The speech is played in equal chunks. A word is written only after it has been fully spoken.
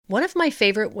One of my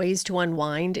favorite ways to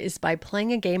unwind is by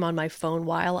playing a game on my phone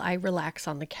while I relax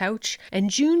on the couch, and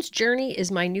June's Journey is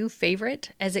my new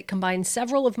favorite as it combines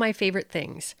several of my favorite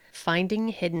things: finding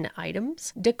hidden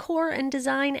items, decor and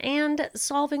design, and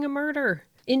solving a murder.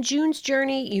 In June's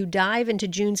Journey, you dive into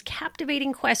June's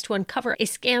captivating quest to uncover a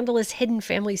scandalous hidden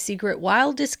family secret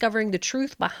while discovering the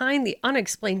truth behind the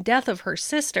unexplained death of her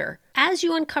sister. As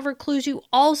you uncover clues, you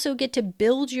also get to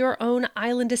build your own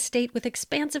island estate with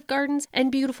expansive gardens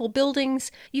and beautiful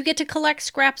buildings. You get to collect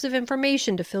scraps of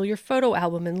information to fill your photo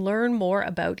album and learn more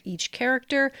about each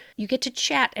character. You get to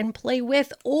chat and play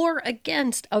with or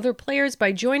against other players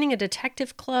by joining a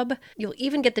detective club. You'll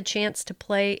even get the chance to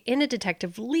play in a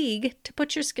detective league to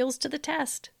put your skills to the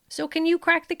test. So can you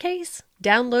crack the case?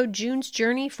 Download June's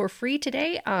Journey for free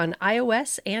today on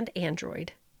iOS and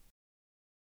Android.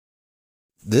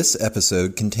 This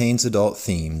episode contains adult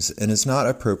themes and is not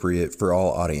appropriate for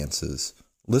all audiences.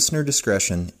 Listener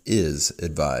discretion is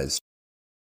advised.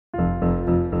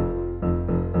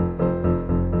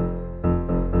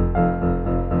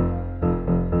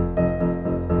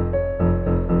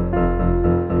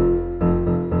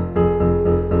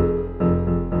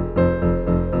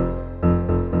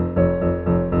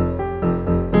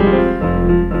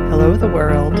 Hello, the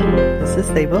world. This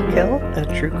is They Will Kill, a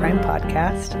true crime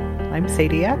podcast. I'm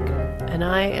Sadie Eck. And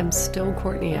I am still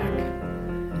Courtney Eck.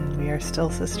 And we are still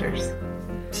sisters.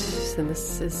 And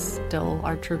this is still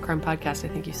our true crime podcast. I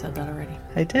think you said that already.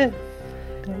 I did.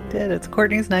 It's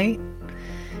Courtney's night.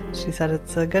 She said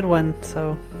it's a good one,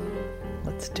 so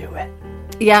let's do it.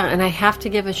 Yeah, and I have to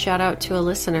give a shout out to a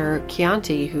listener,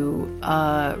 Chianti, who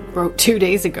wrote 2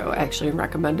 days ago, actually, and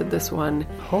recommended this one.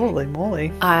 Holy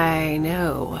moly. I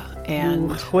know. And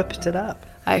you whipped it up.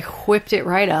 I whipped it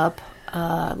right up.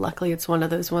 Luckily, it's one of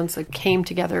those ones that came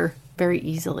together very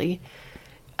easily.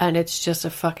 And it's just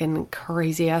a fucking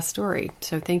crazy-ass story.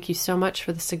 So thank you so much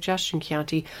for the suggestion,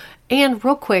 Chianti. And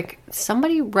real quick,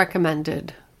 somebody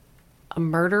recommended A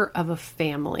Murder of a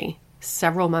Family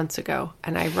several months ago.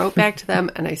 And I wrote back to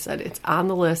them and I said, it's on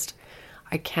the list.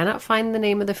 I cannot find the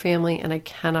name of the family and I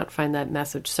cannot find that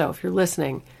message. So if you're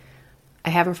listening, I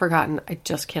haven't forgotten. I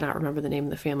just cannot remember the name of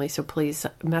the family. So please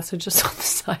message us on the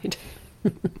side.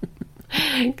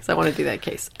 Because I want to do that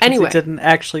case. Anyway. You didn't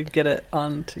actually get it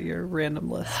onto your random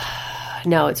list.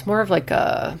 No, it's more of like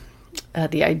the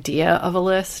idea of a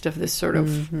list of this sort of...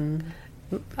 Mm-hmm.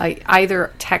 I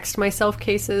either text myself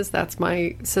cases, that's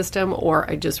my system, or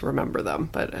I just remember them.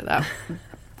 But that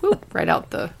right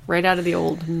out of the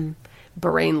old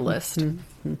brain list.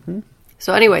 Mm-hmm.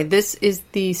 So anyway, this is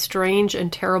the strange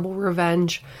and terrible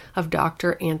revenge of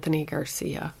Dr. Anthony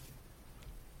Garcia.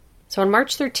 So on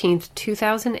March 13th,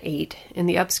 2008, in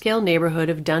the upscale neighborhood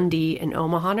of Dundee in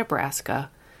Omaha, Nebraska,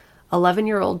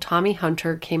 11-year-old Tommy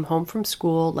Hunter came home from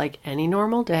school like any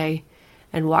normal day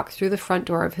and walked through the front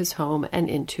door of his home and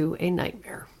into a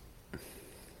nightmare.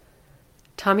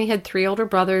 Tommy had 3 older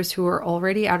brothers who were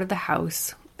already out of the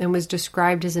house and was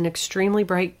described as an extremely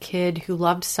bright kid who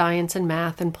loved science and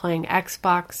math and playing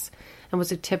Xbox and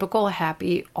was a typical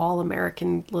happy,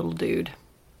 all-American little dude.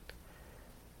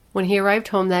 When he arrived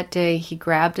home that day, he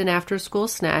grabbed an after-school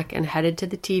snack and headed to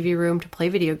the TV room to play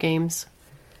video games.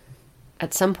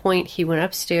 At some point, he went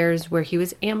upstairs where he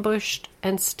was ambushed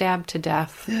and stabbed to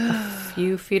death a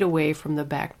few feet away from the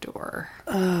back door.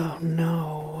 Oh,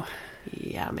 no.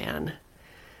 Yeah, man.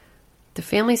 The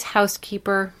family's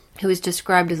housekeeper, who is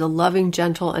described as a loving,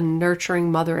 gentle, and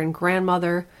nurturing mother and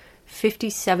grandmother,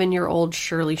 57-year-old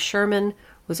Shirley Sherman,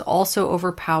 was also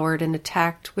overpowered and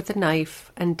attacked with a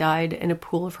knife and died in a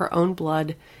pool of her own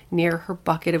blood near her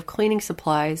bucket of cleaning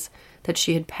supplies that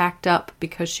she had packed up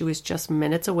because she was just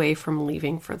minutes away from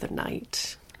leaving for the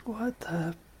night. What?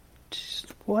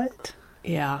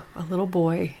 Yeah, a little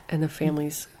boy and the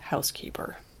family's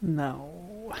housekeeper.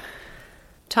 No.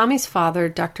 Tommy's father,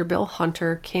 Dr. Bill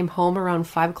Hunter, came home around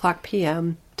 5 o'clock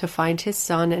p.m. to find his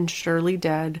son and Shirley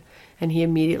dead, and he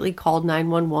immediately called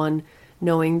 911,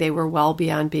 knowing they were well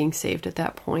beyond being saved at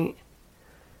that point.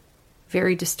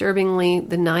 Very disturbingly,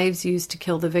 the knives used to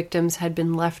kill the victims had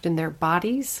been left in their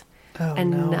bodies,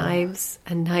 knives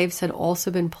had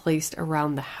also been placed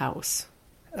around the house.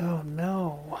 Oh,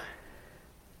 no.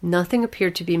 Nothing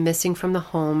appeared to be missing from the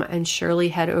home, and Shirley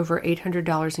had over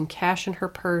 $800 in cash in her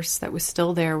purse that was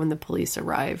still there when the police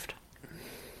arrived.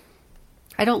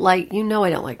 I don't like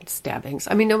stabbings.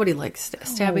 I mean, nobody likes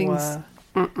stabbings.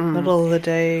 Middle of the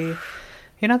day.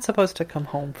 You're not supposed to come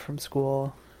home from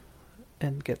school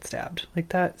and get stabbed. Like,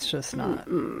 that's just not...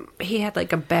 He had,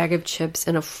 like, a bag of chips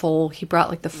and he brought,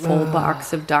 like, the full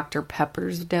box of Dr.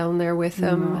 Peppers down there with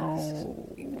him.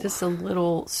 No. This is a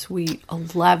little sweet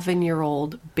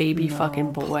 11-year-old baby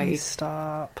fucking boy. Please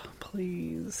stop.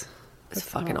 Please. It's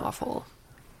fucking awful.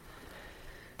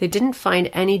 They didn't find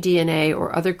any DNA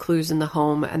or other clues in the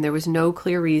home, and there was no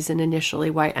clear reason initially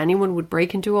why anyone would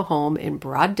break into a home in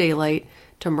broad daylight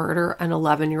to murder an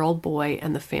 11-year-old boy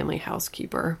and the family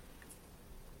housekeeper.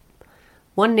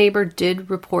 One neighbor did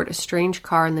report a strange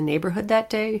car in the neighborhood that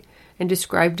day and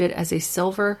described it as a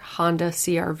silver Honda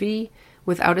CR-V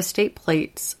with out-of-state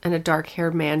plates and a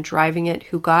dark-haired man driving it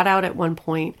who got out at one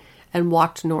point and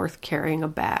walked north carrying a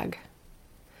bag.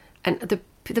 And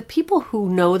the people who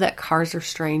know that cars are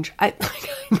strange, I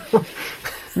know.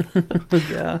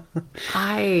 Yeah.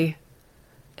 I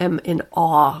am in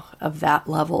awe of that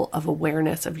level of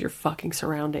awareness of your fucking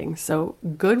surroundings. So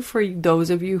good for those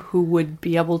of you who would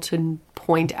be able to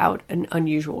point out an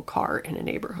unusual car in a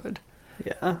neighborhood.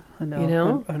 Yeah, I know. You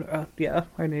know? Yeah,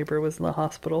 our neighbor was in the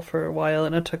hospital for a while,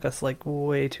 and it took us like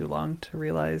way too long to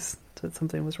realize that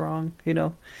something was wrong, you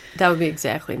know? That would be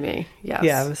exactly me. Yes.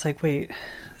 Yeah, I was like, wait,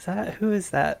 who is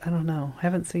that? I don't know. I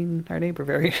haven't seen our neighbor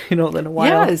very, in a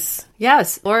while.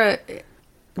 Yes. Laura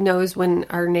knows when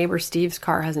our neighbor Steve's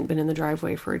car hasn't been in the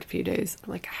driveway for a few days.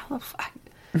 I'm like, how the fuck?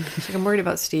 She's like, I'm worried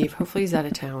about Steve. Hopefully he's out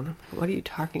of town. What are you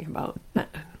talking about?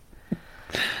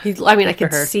 I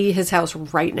can see his house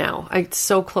right now. It's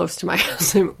so close to my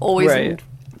house. I'm always in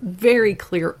very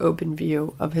clear, open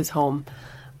view of his home.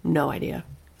 No idea.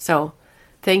 So,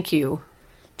 thank you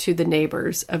to the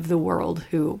neighbors of the world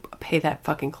who pay that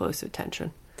fucking close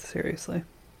attention. Seriously.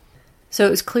 So it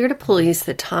was clear to police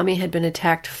that Tommy had been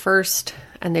attacked first,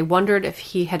 and they wondered if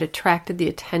he had attracted the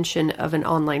attention of an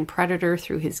online predator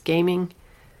through his gaming.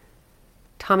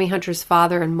 Tommy Hunter's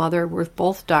father and mother were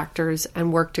both doctors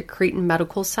and worked at Cretin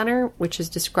Medical Center, which is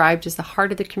described as the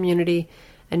heart of the community,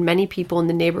 and many people in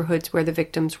the neighborhoods where the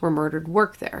victims were murdered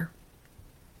work there.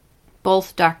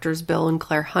 Both Doctors Bill and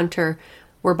Claire Hunter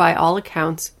were by all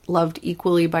accounts loved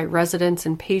equally by residents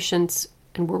and patients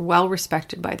and were well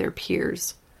respected by their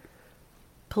peers.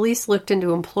 Police looked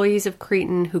into employees of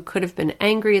Cretin who could have been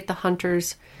angry at the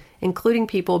Hunters, including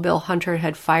people Bill Hunter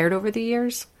had fired over the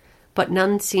years, but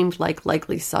none seemed like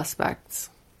likely suspects.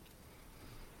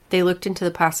 They looked into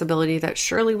the possibility that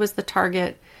Shirley was the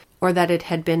target, or that it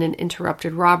had been an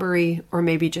interrupted robbery, or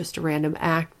maybe just a random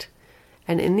act,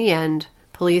 and in the end,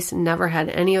 police never had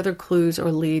any other clues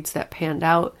or leads that panned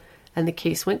out, and the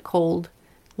case went cold,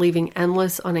 leaving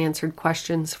endless unanswered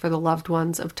questions for the loved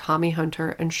ones of Tommy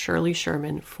Hunter and Shirley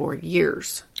Sherman for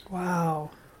years.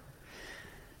 Wow.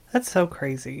 That's so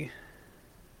crazy.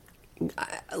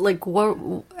 Like,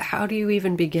 how do you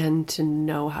even begin to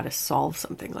know how to solve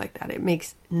something like that? It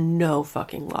makes no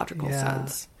fucking logical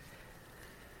sense.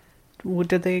 Well,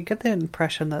 did they get the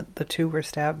impression that the two were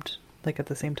stabbed, like, at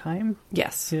the same time?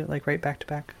 Yes. Yeah, like, right back to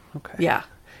back? Okay. Yeah.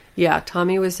 Yeah,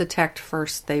 Tommy was attacked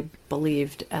first, they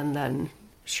believed, and then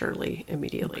Shirley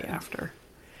immediately after.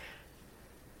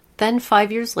 Then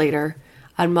 5 years later,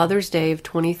 on Mother's Day of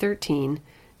 2013,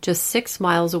 just 6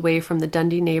 miles away from the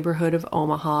Dundee neighborhood of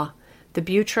Omaha, the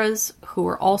Butras, who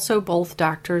were also both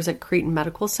doctors at Cretin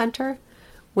Medical Center,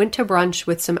 went to brunch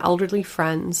with some elderly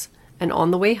friends, and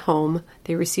on the way home,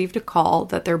 they received a call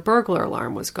that their burglar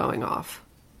alarm was going off.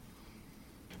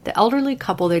 The elderly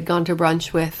couple they'd gone to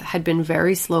brunch with had been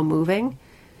very slow-moving,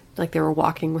 like they were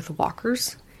walking with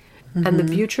walkers, and the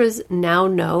Butras now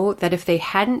know that if they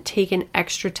hadn't taken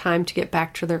extra time to get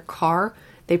back to their car,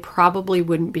 they probably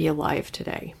wouldn't be alive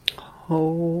today.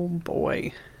 Oh,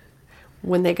 boy.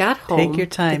 When they got home... Take your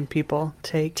time, people.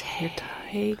 Take your time.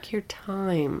 Take your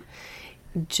time.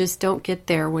 Just don't get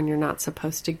there when you're not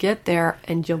supposed to get there,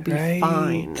 and you'll be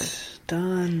fine.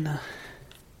 Done.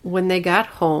 When they got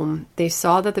home, they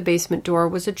saw that the basement door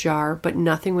was ajar, but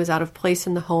nothing was out of place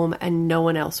in the home, and no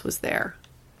one else was there.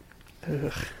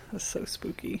 Ugh, that's so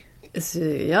spooky.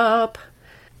 Yup.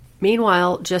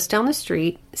 Meanwhile, just down the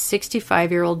street,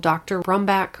 65-year-old Dr.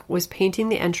 Brumback was painting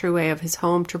the entryway of his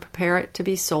home to prepare it to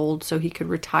be sold so he could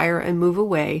retire and move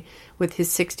away with his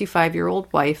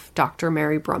 65-year-old wife, Dr.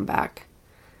 Mary Brumback.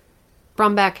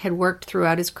 Brumback had worked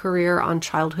throughout his career on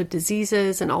childhood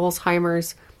diseases and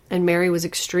Alzheimer's, and Mary was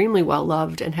extremely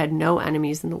well-loved and had no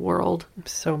enemies in the world. I'm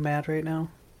so mad right now.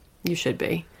 You should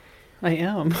be. I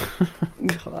am.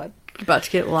 God. About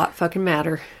to get a lot fucking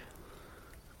madder.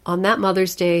 On that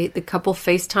Mother's Day, the couple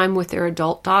FaceTimed with their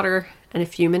adult daughter, and a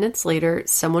few minutes later,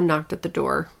 someone knocked at the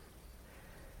door.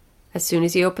 As soon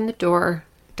as he opened the door,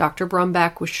 Dr.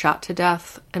 Brumback was shot to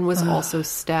death and was also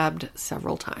stabbed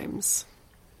several times.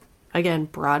 Again,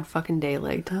 broad fucking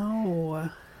daylight. No.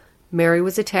 Mary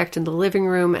was attacked in the living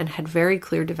room and had very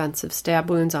clear defensive stab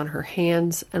wounds on her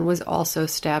hands and was also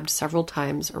stabbed several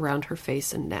times around her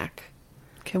face and neck.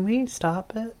 Can we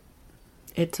stop it?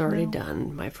 It's already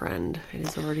done, my friend. It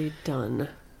is already done.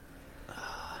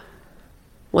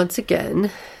 Once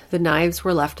again, the knives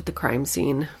were left at the crime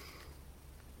scene.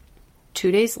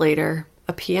 2 days later,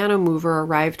 a piano mover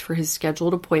arrived for his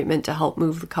scheduled appointment to help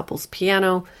move the couple's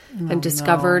piano and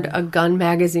discovered a gun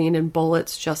magazine and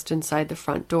bullets just inside the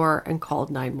front door and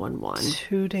called 911.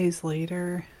 2 days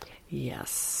later?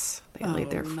 Yes. They laid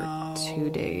there for 2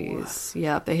 days.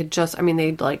 Yeah, they had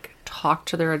they'd like talked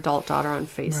to their adult daughter on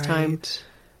FaceTime. Right.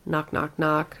 Knock, knock,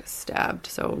 knock. Stabbed.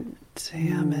 So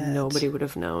damn it. Nobody would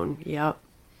have known. Yep.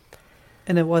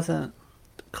 And it wasn't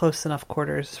close enough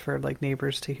quarters for like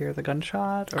neighbors to hear the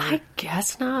gunshot? Or? I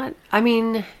guess not. I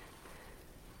mean,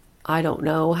 I don't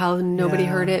know how nobody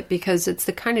heard it, because it's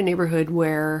the kind of neighborhood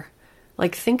where,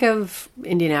 like, think of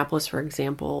Indianapolis, for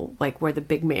example, like where the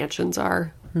big mansions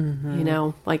are, you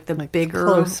know, like the like bigger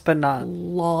close, but not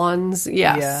lawns.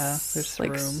 Yes. Yeah, there's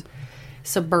like room.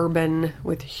 Suburban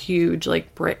with huge,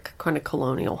 like, brick kind of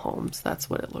colonial homes. That's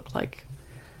what it looked like.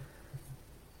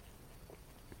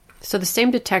 So the same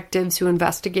detectives who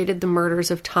investigated the murders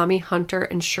of Tommy Hunter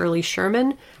and Shirley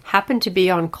Sherman happened to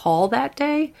be on call that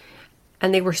day,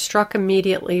 and they were struck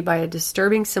immediately by a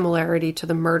disturbing similarity to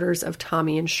the murders of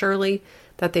Tommy and Shirley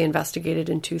that they investigated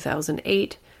in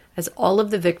 2008, as all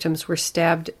of the victims were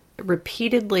stabbed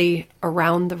repeatedly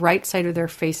around the right side of their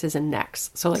faces and necks.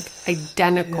 So, like,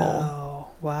 identical. Oh,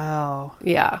 wow.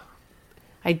 Yeah.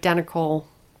 Identical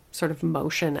sort of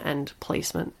motion and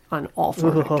placement on all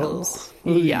four victims.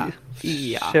 Yeah.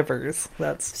 Yeah. Shivers.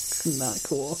 That's not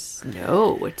cool.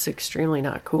 No, it's extremely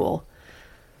not cool.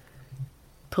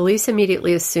 Police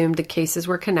immediately assumed the cases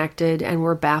were connected and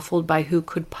were baffled by who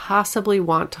could possibly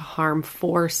want to harm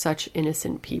four such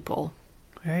innocent people.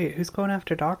 Right. Who's going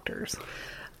after doctors?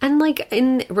 And, like,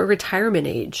 in retirement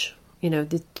age, you know,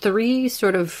 the three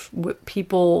sort of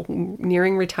people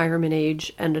nearing retirement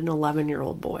age and an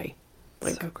 11-year-old boy.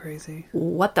 Like, so crazy.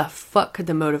 What the fuck could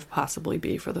the motive possibly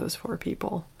be for those four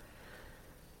people?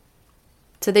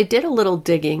 So they did a little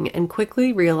digging and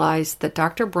quickly realized that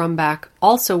Dr. Brumback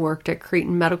also worked at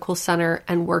Cretin Medical Center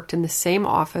and worked in the same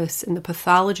office in the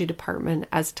pathology department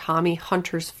as Tommy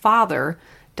Hunter's father,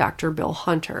 Dr. Bill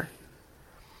Hunter.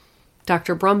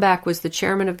 Dr. Brumback was the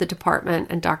chairman of the department,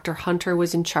 and Dr. Hunter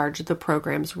was in charge of the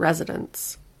program's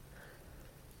residents.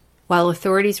 While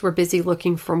authorities were busy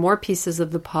looking for more pieces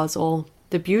of the puzzle,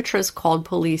 the Butras called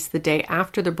police the day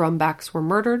after the Brumbacks were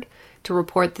murdered to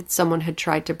report that someone had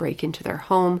tried to break into their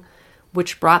home,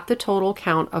 which brought the total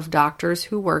count of doctors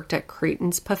who worked at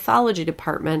Cretin's pathology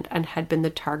department and had been the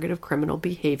target of criminal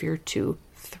behavior to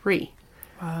 3.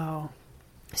 Wow.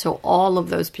 So all of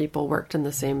those people worked in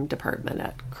the same department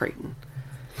at Cretin.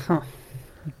 Huh.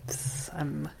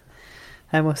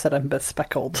 I almost said I'm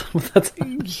bespeckled. That's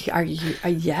Are you?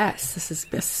 Yes, this is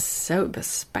so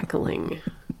bespeckling.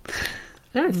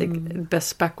 I don't think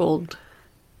bespeckled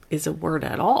is a word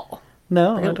at all.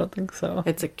 No, really. I don't think so.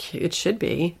 It should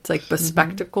be. It's like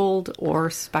bespectacled or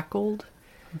speckled.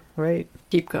 Right.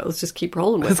 Let's just keep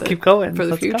rolling with it. Let's keep going for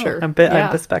the Let's future. Go. I'm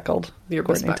bespeckled. You're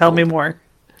Courtney, bespeckled. tell me more.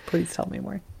 Please tell me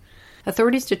more.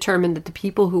 Authorities determined that the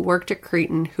people who worked at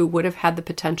Cretin who would have had the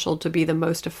potential to be the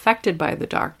most affected by the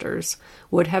doctors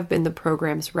would have been the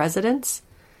program's residents,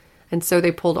 and so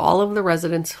they pulled all of the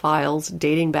residents' files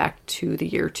dating back to the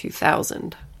year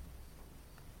 2000.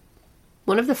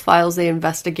 One of the files they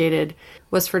investigated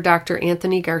was for Dr.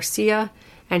 Anthony Garcia,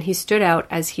 and he stood out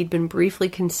as he'd been briefly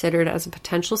considered as a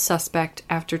potential suspect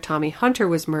after Tommy Hunter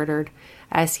was murdered,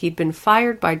 as he'd been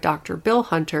fired by Dr. Bill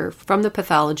Hunter from the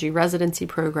pathology residency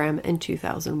program in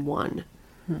 2001.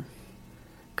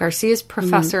 Garcia's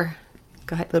professor...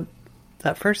 Go ahead.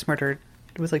 That first murder,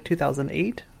 it was like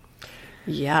 2008?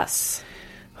 Yes.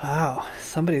 Wow,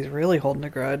 somebody's really holding a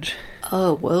grudge.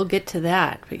 Oh, we'll get to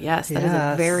that. But yes, that is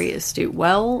a very astute.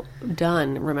 Well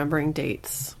done remembering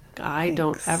dates. I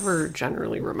don't ever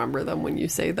generally remember them when you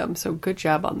say them, so good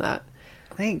job on that.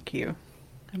 Thank you.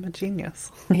 I'm a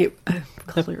genius.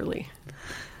 Clearly.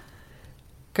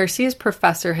 Garcia's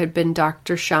professor had been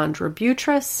Dr. Chandra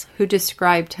Butras, who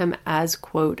described him as,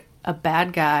 quote, a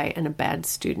bad guy and a bad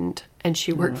student, and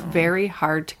she worked very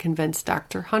hard to convince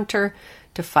Dr. Hunter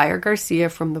to fire Garcia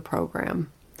from the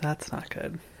program. That's not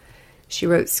good. She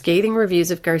wrote scathing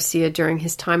reviews of Garcia during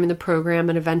his time in the program,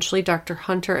 and eventually Dr.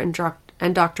 Hunter and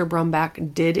Dr.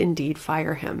 Brumback did indeed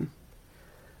fire him.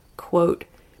 Quote,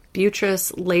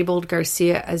 Beatrice labeled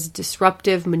Garcia as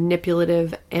disruptive,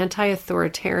 manipulative,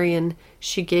 anti-authoritarian.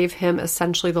 She gave him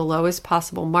essentially the lowest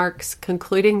possible marks,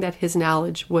 concluding that his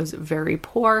knowledge was very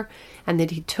poor and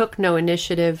that he took no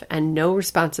initiative and no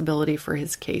responsibility for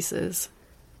his cases.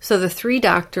 So the 3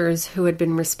 doctors who had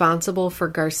been responsible for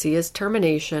Garcia's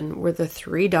termination were the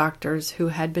 3 doctors who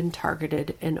had been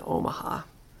targeted in Omaha.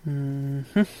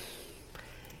 Mm-hmm.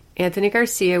 Anthony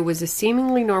Garcia was a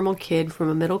seemingly normal kid from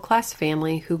a middle-class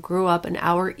family who grew up an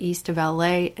hour east of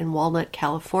LA in Walnut,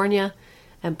 California,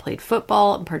 and played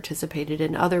football and participated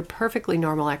in other perfectly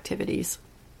normal activities.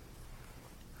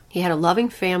 He had a loving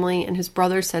family, and his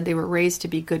brothers said they were raised to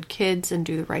be good kids and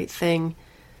do the right thing.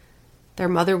 Their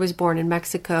mother was born in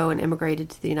Mexico and immigrated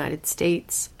to the United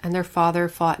States, and their father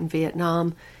fought in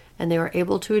Vietnam, and they were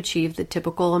able to achieve the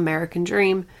typical American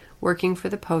dream, working for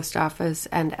the post office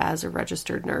and as a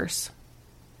registered nurse.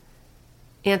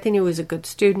 Anthony was a good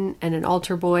student and an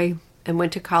altar boy, and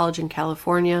went to college in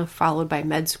California, followed by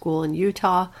med school in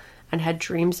Utah, and had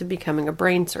dreams of becoming a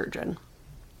brain surgeon.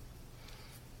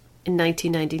 In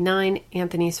 1999,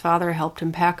 Anthony's father helped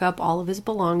him pack up all of his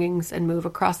belongings and move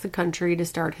across the country to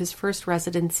start his first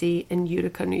residency in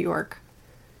Utica, New York.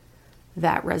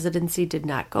 That residency did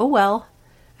not go well,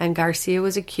 and Garcia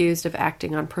was accused of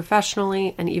acting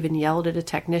unprofessionally and even yelled at a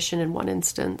technician in one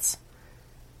instance.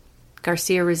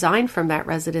 Garcia resigned from that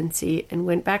residency and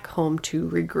went back home to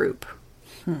regroup.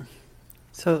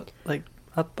 So, like,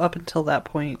 up until that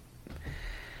point,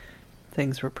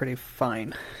 things were pretty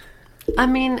fine. I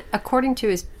mean, according to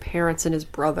his parents and his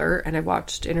brother, and I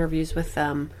watched interviews with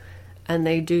them, and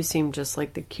they do seem just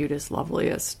like the cutest,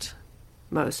 loveliest,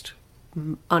 most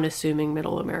unassuming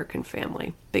middle American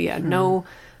family. But yeah, no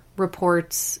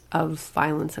reports of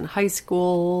violence in high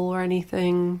school or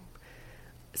anything.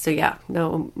 So yeah,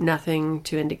 nothing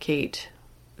to indicate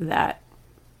that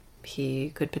he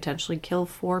could potentially kill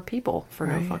 4 people for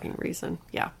no fucking reason.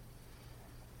 Yeah.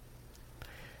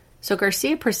 So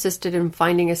Garcia persisted in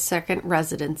finding a second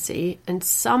residency, and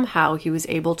somehow he was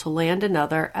able to land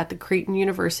another at the Creighton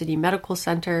University Medical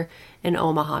Center in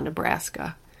Omaha,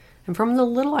 Nebraska. And from the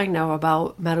little I know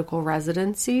about medical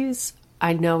residencies,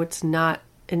 I know it's not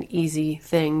an easy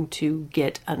thing to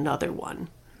get another one.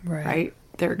 Right?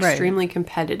 They're extremely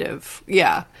competitive.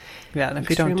 Yeah. Yeah, and if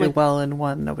you don't do well in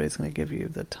one, nobody's going to give you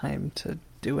the time to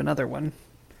do another one.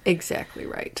 Exactly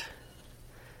right.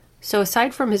 So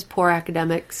aside from his poor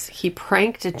academics, he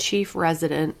pranked a chief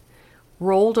resident,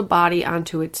 rolled a body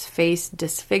onto its face,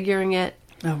 disfiguring it.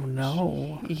 Oh,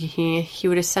 no. He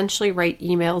would essentially write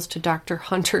emails to Dr.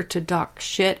 Hunter to talk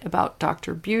shit about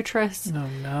Dr. Beatrice. Oh,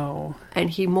 no.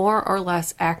 And he more or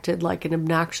less acted like an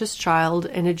obnoxious child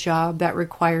in a job that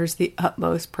requires the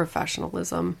utmost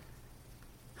professionalism.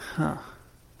 Huh.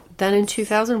 Then in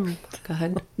 2000... Go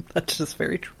ahead. That's just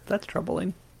that's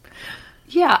troubling.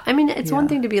 Yeah, I mean, it's one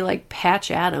thing to be like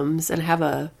Patch Adams and have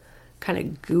a kind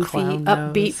of goofy,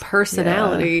 upbeat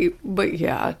personality, but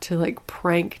yeah, to like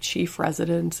prank chief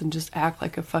residents and just act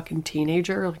like a fucking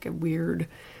teenager, like a weird,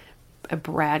 a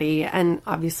bratty, and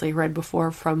obviously read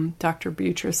before from Dr.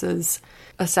 Beatrice's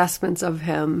assessments of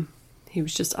him. He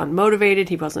was just unmotivated,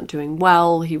 he wasn't doing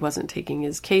well, he wasn't taking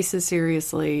his cases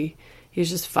seriously, he was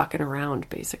just fucking around,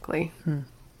 basically.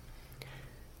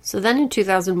 So then in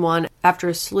 2001, after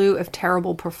a slew of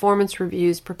terrible performance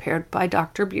reviews prepared by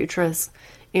Dr. Beatrice,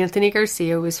 Anthony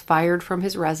Garcia was fired from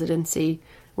his residency,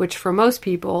 which for most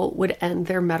people would end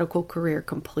their medical career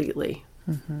completely.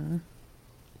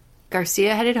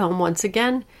 Garcia headed home once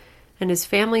again, and his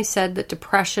family said that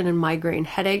depression and migraine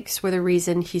headaches were the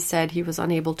reason he said he was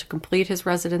unable to complete his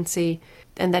residency,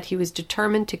 and that he was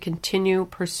determined to continue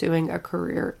pursuing a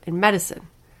career in medicine.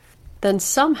 Then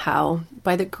somehow,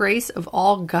 by the grace of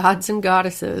all gods and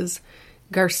goddesses,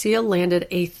 Garcia landed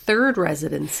a third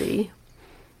residency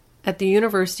at the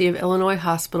University of Illinois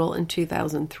Hospital in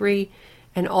 2003,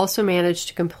 and also managed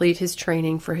to complete his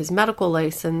training for his medical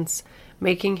license,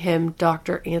 making him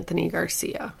Dr. Anthony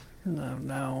Garcia. Oh,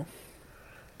 no.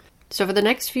 So for the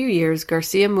next few years,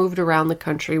 Garcia moved around the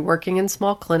country working in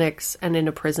small clinics and in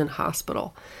a prison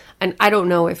hospital. And I don't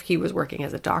know if he was working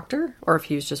as a doctor or if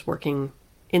he was just working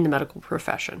in the medical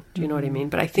profession. Do you know what I mean?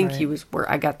 But I think he was,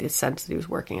 I got the sense that he was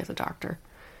working as a doctor.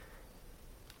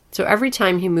 So every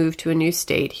time he moved to a new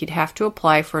state, he'd have to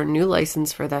apply for a new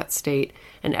license for that state,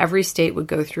 and every state would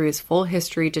go through his full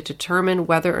history to determine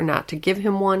whether or not to give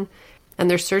him one, and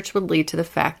their search would lead to the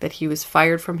fact that he was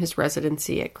fired from his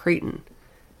residency at Creighton.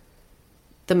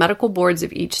 The medical boards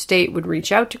of each state would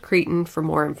reach out to Creighton for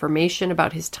more information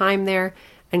about his time there,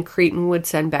 and Creighton would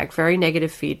send back very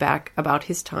negative feedback about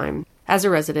his time as a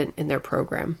resident in their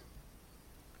program.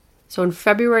 So in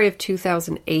February of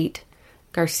 2008,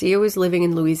 Garcia was living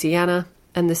in Louisiana,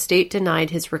 and the state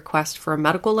denied his request for a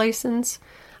medical license,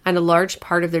 and a large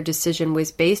part of their decision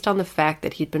was based on the fact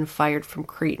that he'd been fired from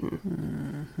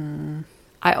Cretin.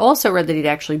 I also read that he'd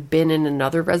actually been in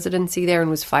another residency there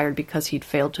and was fired because he'd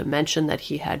failed to mention that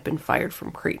he had been fired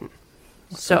from Cretin.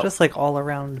 So just like all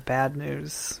around bad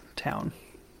news town.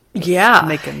 Yeah.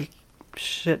 Making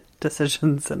shit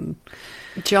decisions and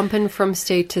jumping from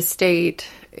state to state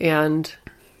and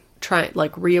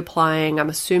reapplying. I'm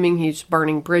assuming he's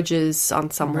burning bridges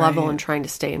on some level and trying to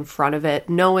stay in front of it,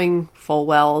 knowing full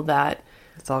well that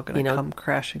it's all going to come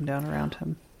crashing down around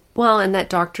him. Well, and that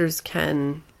doctors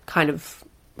can kind of,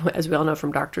 as we all know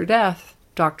from Dr. Death,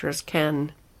 doctors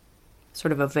can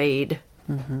sort of evade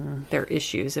their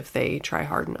issues if they try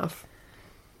hard enough.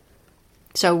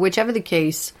 So whichever the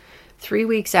case, 3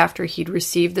 weeks after he'd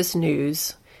received this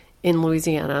news in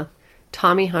Louisiana,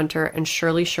 Tommy Hunter and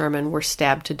Shirley Sherman were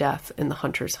stabbed to death in the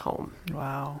Hunters' home.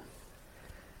 Wow.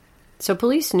 So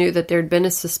police knew that there'd been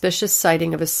a suspicious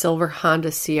sighting of a silver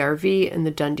Honda CR-V in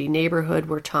the Dundee neighborhood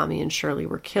where Tommy and Shirley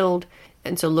were killed,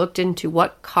 and so looked into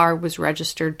what car was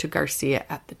registered to Garcia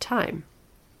at the time.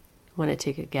 Want to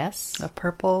take a guess? A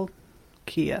purple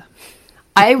Kia.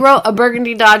 I wrote a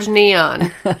burgundy Dodge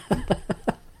Neon.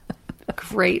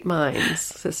 Great minds,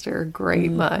 sister.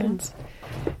 Great minds.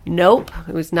 Nope.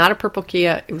 It was not a purple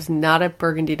Kia. It was not a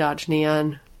burgundy Dodge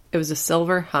Neon. It was a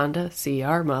silver Honda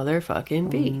CR motherfucking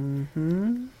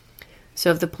V.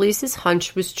 So if the police's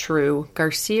hunch was true,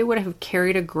 Garcia would have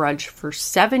carried a grudge for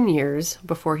 7 years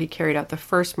before he carried out the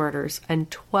first murders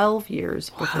and 12 years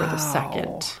before the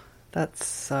second. That's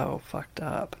so fucked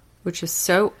up. Which is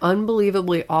so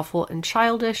unbelievably awful and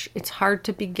childish, it's hard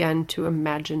to begin to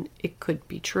imagine it could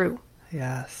be true.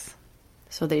 Yes.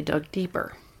 So they dug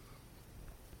deeper.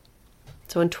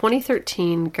 So in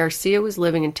 2013, Garcia was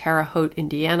living in Terre Haute,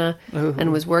 Indiana,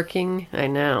 and was working,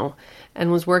 in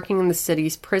the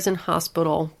city's prison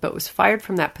hospital, but was fired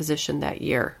from that position that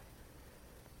year.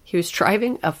 He was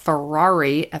driving a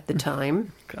Ferrari at the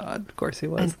time. God, of course he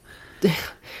was.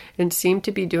 And seemed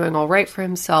to be doing all right for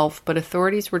himself, but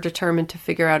authorities were determined to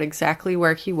figure out exactly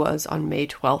where he was on May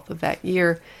 12th of that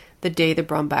year, the day the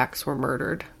Brumbacks were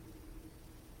murdered.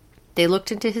 They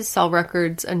looked into his cell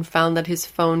records and found that his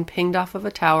phone pinged off of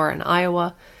a tower in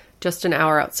Iowa, just an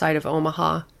hour outside of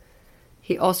Omaha.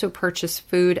 He also purchased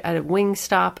food at a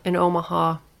Wingstop in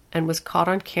Omaha and was caught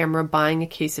on camera buying a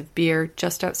case of beer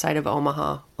just outside of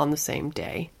Omaha on the same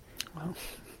day.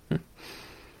 Wow.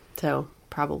 So,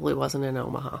 probably wasn't in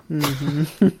Omaha.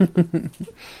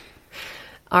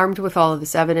 Armed with all of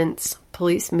this evidence,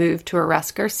 police moved to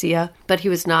arrest Garcia, but he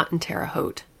was not in Terre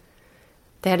Haute.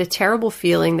 They had a terrible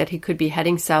feeling that he could be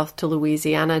heading south to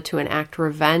Louisiana to enact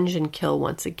revenge and kill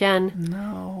once again.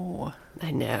 No. I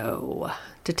know.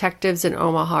 Detectives in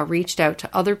Omaha reached out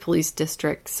to other police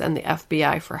districts and the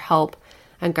FBI for help,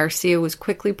 and Garcia was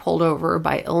quickly pulled over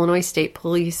by Illinois State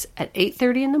Police at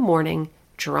 8:30 in the morning,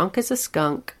 drunk as a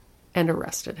skunk, and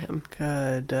arrested him.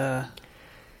 Good.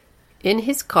 In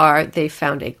his car, they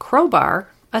found a crowbar,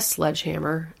 a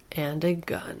sledgehammer, and a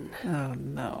gun. Oh,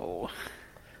 no.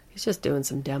 He's just doing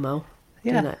some demo.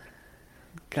 Yeah.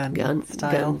 Gun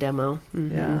style. Gun demo.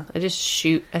 Mm-hmm. Yeah. I just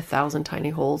shoot 1,000 tiny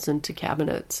holes into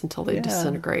cabinets until they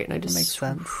disintegrate, and I just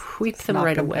sweep them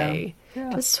right away. Yeah.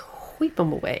 Just sweep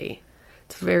them away.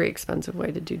 It's a very expensive way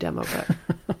to do demo,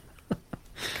 but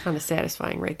kind of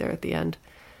satisfying right there at the end.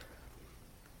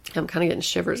 I'm kind of getting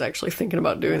shivers actually thinking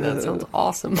about doing that. It sounds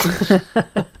awesome.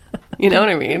 You know what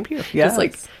I mean? Yes. Just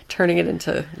like turning it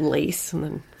into lace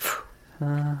and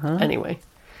then... Anyway.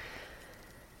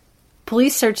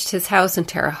 Police searched his house in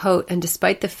Terre Haute, and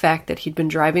despite the fact that he'd been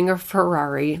driving a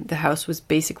Ferrari, the house was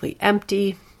basically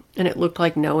empty, and it looked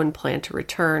like no one planned to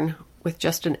return, with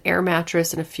just an air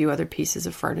mattress and a few other pieces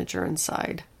of furniture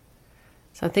inside.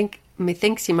 So he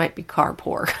thinks he might be car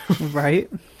poor. Right?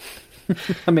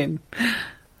 I mean...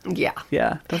 Yeah.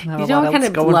 Yeah. Doesn't have you a know lot what kind else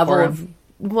of going level for him.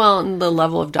 of... Well, the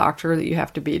level of doctor that you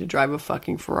have to be to drive a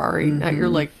fucking Ferrari. Not your,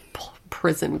 like,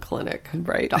 prison clinic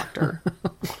doctor.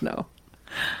 No.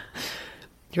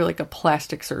 You're like a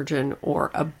plastic surgeon or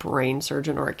a brain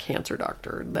surgeon or a cancer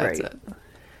doctor. That's it.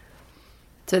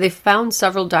 So they found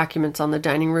several documents on the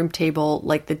dining room table,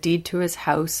 like the deed to his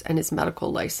house and his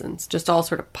medical license, just all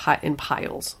sort of in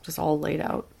piles, just all laid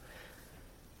out.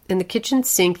 In the kitchen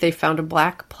sink, they found a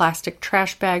black plastic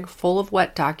trash bag full of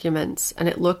wet documents, and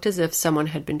it looked as if someone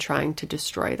had been trying to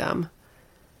destroy them.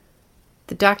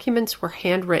 The documents were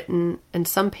handwritten, and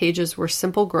some pages were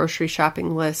simple grocery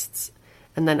shopping lists,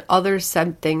 and then others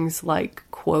said things like,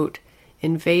 quote,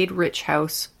 invade rich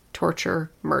house,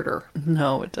 torture, murder.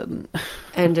 No, it didn't.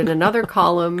 And in another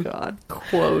column, God.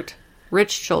 quote,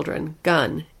 rich children,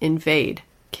 gun, invade,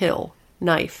 kill,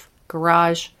 knife,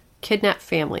 garage, kidnap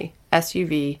family,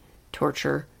 SUV,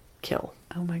 torture, kill.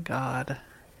 Oh my God.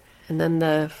 And then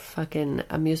the fucking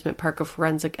amusement park of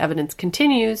forensic evidence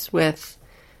continues with,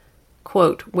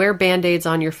 quote, wear Band-Aids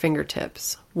on your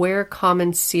fingertips, wear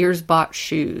common Sears-bought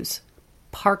shoes,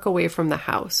 park away from the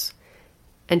house.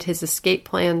 And his escape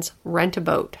plans, rent a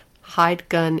boat, hide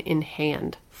gun in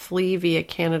hand, flee via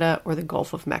Canada or the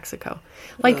Gulf of Mexico.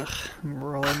 Like, Ugh, I'm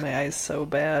rolling my eyes so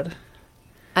bad.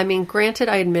 I mean, granted,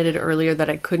 I admitted earlier that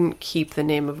I couldn't keep the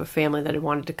name of a family that I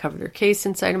wanted to cover their case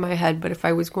inside of my head, but if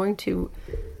I was going to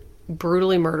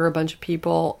brutally murder a bunch of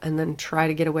people and then try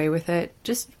to get away with it,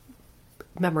 just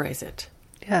memorize it.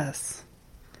 Yes.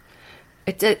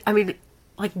 I mean,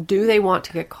 like, do they want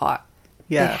to get caught?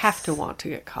 Yes. They have to want to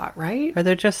get caught, right? Or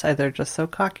they're just so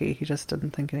cocky. He just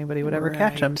didn't think anybody would ever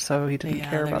catch him, Right. so he didn't Yeah,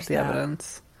 care about there's the that.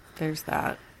 evidence. There's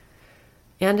that.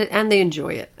 And they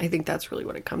enjoy it. I think that's really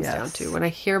what it comes down Yes. to. When I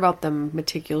hear about them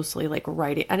meticulously, like,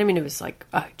 writing... I mean, it was like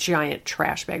a giant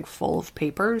trash bag full of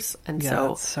papers. And Yeah, so...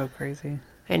 that's so crazy.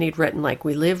 And he'd written, like,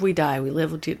 we live, we die, we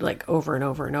live, like, over and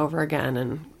over and over again.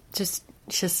 And just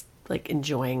like,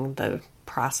 enjoying the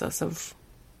process of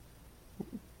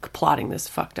plotting this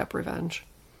fucked up revenge.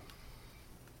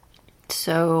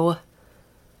 So,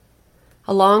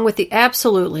 along with the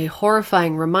absolutely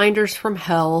horrifying reminders from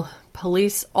hell,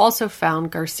 police also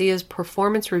found Garcia's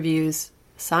performance reviews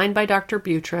signed by Dr.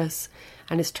 Buttress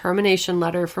and his termination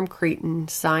letter from Cretin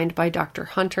signed by Dr.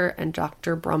 Hunter and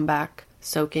Dr. Brumbach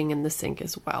soaking in the sink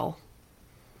as well.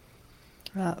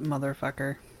 That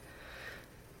motherfucker.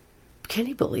 Can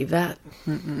you believe that?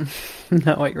 No,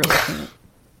 I really can't.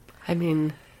 I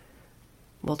mean,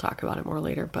 we'll talk about it more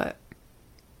later, but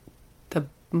the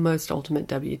most ultimate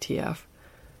WTF.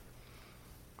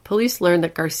 Police learned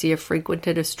that Garcia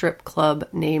frequented a strip club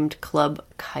named Club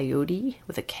Coyote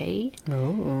with a K.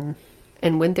 Oh.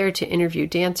 And went there to interview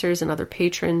dancers and other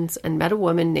patrons and met a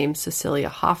woman named Cecilia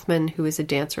Hoffman, who was a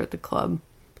dancer at the club.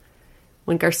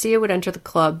 When Garcia would enter the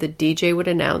club, the DJ would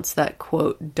announce that,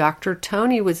 quote, Dr.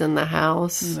 Tony was in the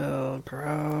house. Oh,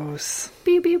 gross.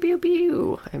 Pew, pew, pew,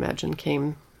 pew, I imagine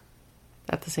came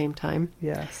at the same time.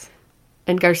 Yes.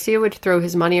 And Garcia would throw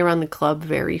his money around the club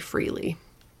very freely.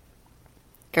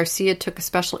 Garcia took a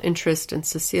special interest in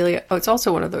Cecilia. Oh, it's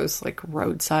also one of those, like,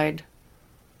 roadside,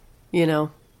 you know,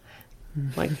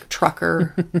 like,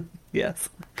 trucker, Yes.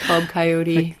 club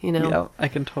coyote, you know. Yeah, I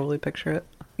can totally picture it.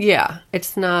 Yeah,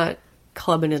 it's not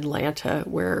club in Atlanta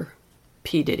where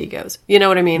P. Diddy goes. You know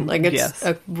what I mean? Like, it's Yes.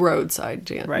 a roadside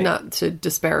jam. Right. Not to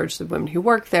disparage the women who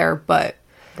work there, but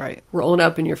Right. rolling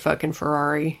up in your fucking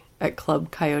Ferrari at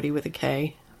Club Coyote with a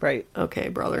K. Right. Okay,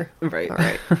 brother. Right. All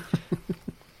right.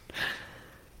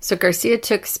 So Garcia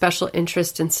took special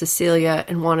interest in Cecilia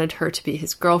and wanted her to be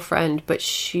his girlfriend, but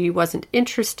she wasn't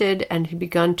interested and had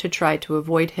begun to try to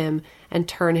avoid him and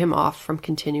turn him off from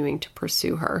continuing to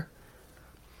pursue her.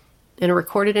 In a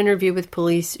recorded interview with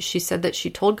police, she said that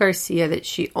she told Garcia that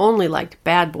she only liked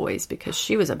bad boys because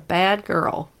she was a bad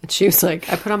girl. And she was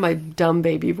like, I put on my dumb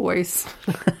baby voice.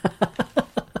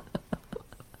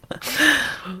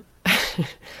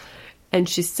 And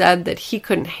she said that he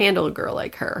couldn't handle a girl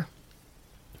like her.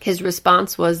 His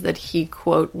response was that he,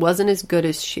 quote, wasn't as good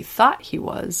as she thought he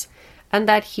was, and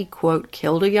that he, quote,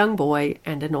 killed a young boy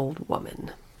and an old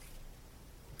woman.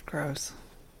 Gross.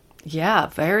 Yeah,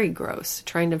 very gross.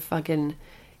 Trying to fucking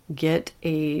get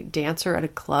a dancer at a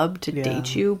club to Yeah.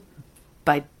 date you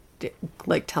by,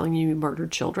 like, telling you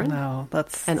murdered children. No,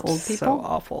 that's And old so people?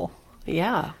 awful.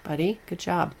 Yeah, buddy. Good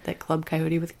job. That Club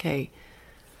Coyote with a K.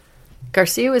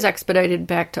 Garcia was expedited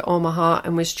back to Omaha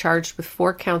and was charged with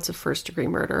 4 counts of first-degree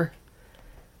murder.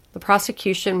 The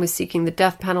prosecution was seeking the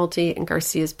death penalty, and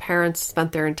Garcia's parents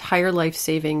spent their entire life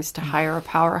savings to hire a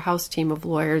powerhouse team of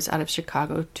lawyers out of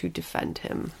Chicago to defend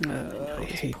him. I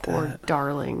hate Poor that.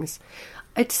 darlings.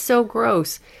 It's so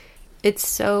gross. It's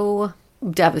so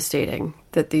devastating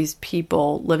that these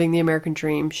people living the American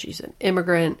dream, she's an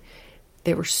immigrant,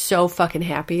 they were so fucking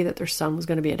happy that their son was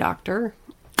going to be a doctor,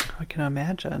 I can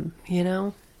imagine. you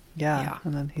know? Yeah. Yeah.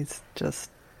 And then he's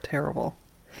just terrible.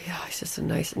 Yeah, he's just a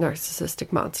nice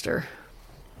narcissistic monster.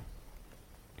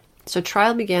 So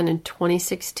trial began in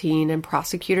 2016, and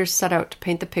prosecutors set out to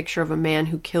paint the picture of a man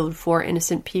who killed 4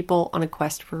 innocent people on a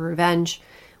quest for revenge,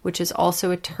 which is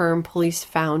also a term police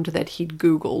found that he'd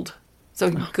Googled. So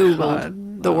he Googled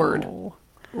God, the word no.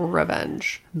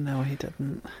 revenge. No, he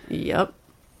didn't. Yep.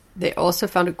 They also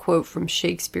found a quote from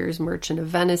Shakespeare's Merchant of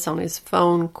Venice on his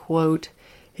phone, quote,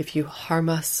 "If you harm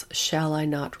us, shall I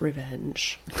not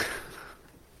revenge?"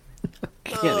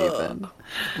 can't even.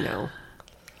 No.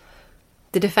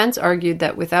 The defense argued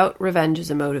that without revenge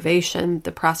as a motivation,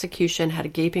 the prosecution had a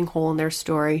gaping hole in their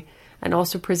story and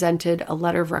also presented a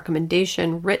letter of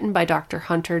recommendation written by Dr.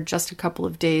 Hunter just a couple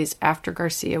of days after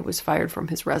Garcia was fired from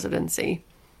his residency.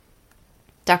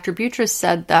 Dr. Buttress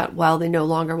said that while they no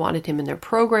longer wanted him in their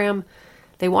program,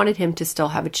 they wanted him to still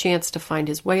have a chance to find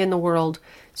his way in the world,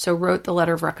 so wrote the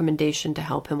letter of recommendation to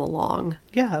help him along.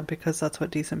 Yeah, because that's what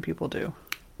decent people do.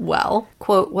 Well,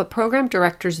 quote, what program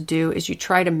directors do is you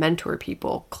try to mentor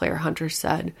people, Claire Hunter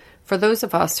said. For those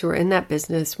of us who are in that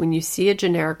business, when you see a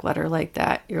generic letter like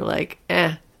that, you're like,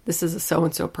 this is a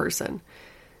so-and-so person.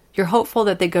 You're hopeful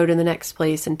that they go to the next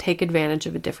place and take advantage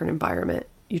of a different environment.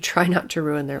 You try not to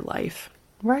ruin their life.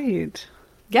 Right.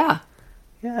 Yeah.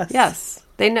 Yes. Yes.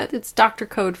 They know it's doctor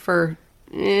code for,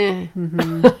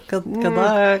 Mm-hmm. Good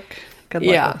luck. Good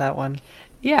luck with that one.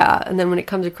 Yeah. And then when it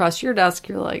comes across your desk,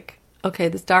 you're like, okay,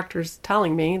 this doctor's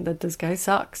telling me that this guy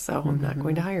sucks, so I'm not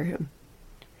going to hire him.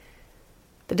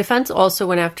 The defense also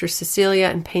went after Cecilia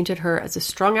and painted her as a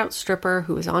strung-out stripper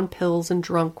who was on pills and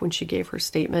drunk when she gave her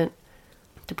statement.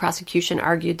 The prosecution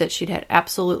argued that she'd had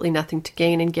absolutely nothing to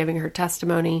gain in giving her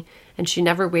testimony, and she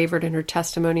never wavered in her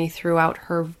testimony throughout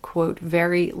her, quote,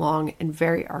 very long and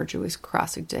very arduous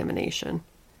cross-examination.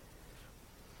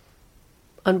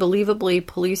 Unbelievably,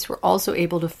 police were also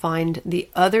able to find the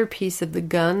other piece of the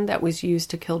gun that was used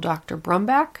to kill Dr.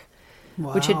 Brumback,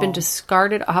 which had been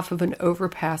discarded off of an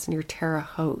overpass near Terre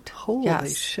Haute. Holy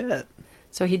shit.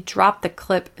 So he dropped the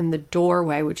clip in the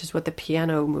doorway, which is what the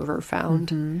piano mover found.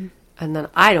 Mm-hmm. And then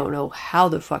I don't know how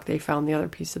the fuck they found the other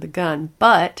piece of the gun,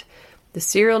 but the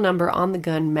serial number on the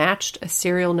gun matched a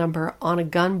serial number on a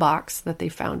gun box that they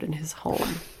found in his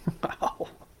home. Wow.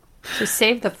 So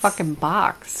save the fucking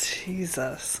box.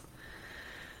 Jesus.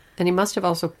 And he must have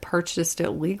also purchased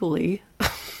it legally.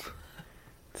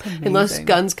 Unless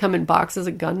guns come in boxes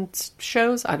at gun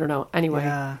shows. I don't know. Anyway,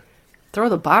 throw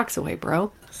the box away,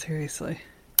 bro. Seriously.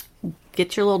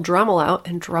 Get your little Dremel out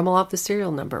and Dremel off the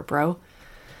serial number, bro.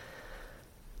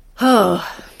 Oh,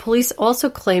 police also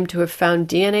claimed to have found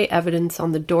DNA evidence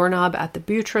on the doorknob at the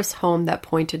Buttress home that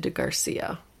pointed to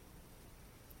Garcia.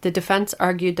 The defense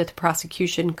argued that the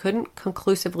prosecution couldn't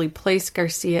conclusively place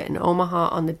Garcia in Omaha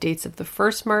on the dates of the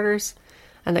first murders,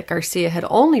 and that Garcia had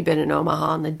only been in Omaha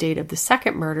on the date of the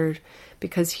second murder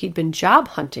because he'd been job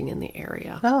hunting in the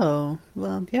area. Oh,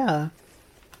 well, yeah.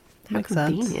 Makes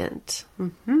convenient.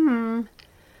 Mm-hmm.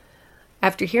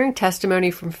 After hearing testimony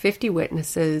from 50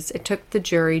 witnesses, it took the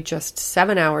jury just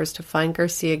 7 hours to find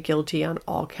Garcia guilty on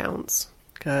all counts.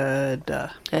 Good.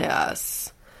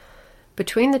 Yes.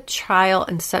 Between the trial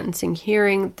and sentencing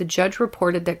hearing, the judge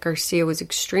reported that Garcia was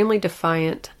extremely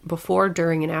defiant before,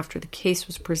 during, and after the case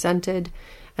was presented,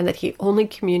 and that he only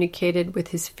communicated with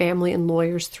his family and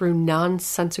lawyers through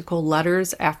nonsensical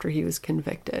letters after he was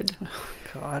convicted. Oh,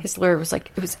 God. His lawyer was like,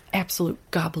 it was absolute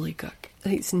gobbledygook.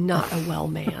 He's not a well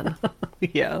man.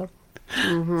 Yeah.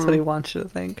 Mm-hmm. That's what he wants you to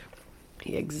think.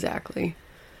 Exactly.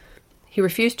 He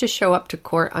refused to show up to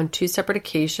court on 2 separate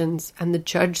occasions, and the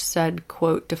judge said,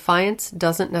 quote, defiance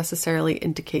doesn't necessarily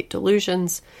indicate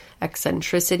delusions.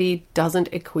 Eccentricity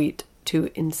doesn't equate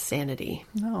to insanity.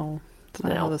 No, that's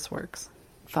not how this works.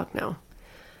 Fuck no.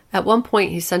 At one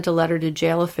point, he sent a letter to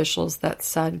jail officials that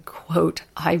said, quote,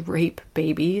 I rape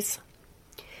babies.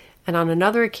 And on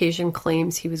another occasion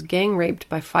claims he was gang raped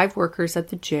by 5 workers at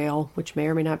the jail, which may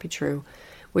or may not be true,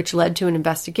 which led to an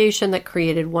investigation that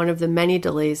created one of the many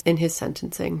delays in his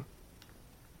sentencing.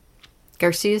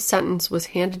 Garcia's sentence was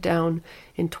handed down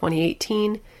in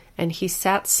 2018, and he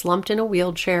sat slumped in a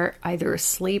wheelchair, either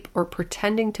asleep or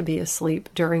pretending to be asleep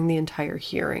during the entire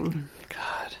hearing.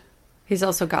 God. He's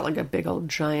also got like a big old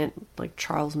giant, like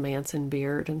Charles Manson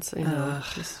beard, and so, you know,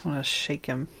 just want to shake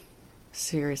him.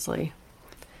 Seriously.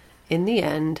 In the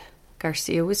end,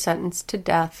 Garcia was sentenced to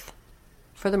death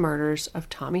for the murders of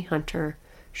Tommy Hunter,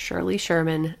 Shirley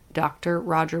Sherman, Dr.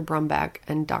 Roger Brumback,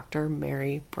 and Dr.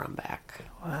 Mary Brumback.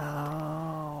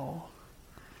 Wow.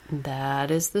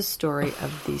 That is the story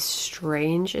of the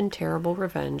strange and terrible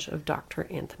revenge of Dr.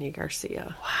 Anthony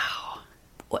Garcia.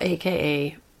 Wow.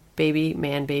 AKA Baby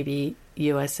Man Baby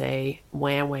USA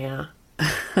Wah Wah.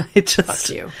 It just,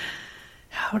 fuck you.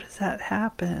 How does that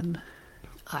happen?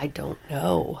 I don't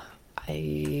know.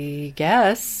 I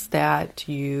guess that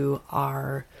you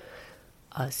are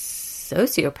a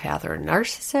sociopath or a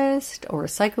narcissist or a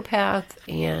psychopath,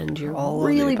 and you're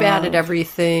really bad at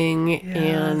everything,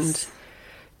 and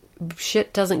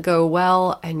shit doesn't go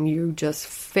well, and you just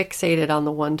fixated on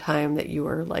the one time that you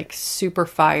were like super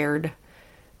fired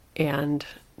and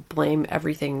blame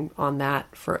everything on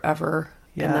that forever.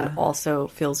 And then also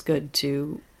feels good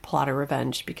to plot a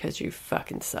revenge because you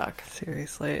fucking suck.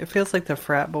 Seriously. It feels like the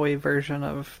frat boy version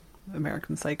of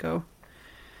American Psycho.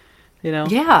 You know?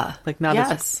 Yeah. Like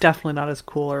definitely not as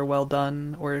cool or well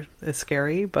done or as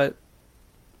scary, but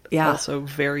also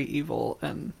very evil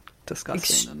and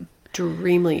disgusting.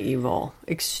 Extremely evil.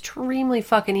 Extremely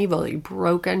fucking evil. You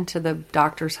broke into the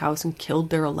doctor's house and killed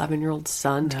their 11-year-old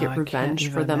son to get revenge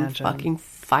for them fucking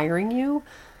firing you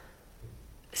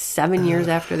 7 years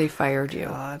after they fired you.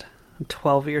 God.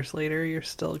 12 years later, you're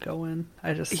still going.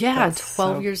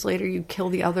 12 years later, you kill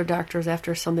the other doctors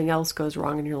after something else goes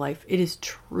wrong in your life. It is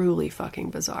truly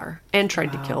fucking bizarre. And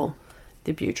tried to kill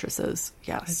the Beatrices.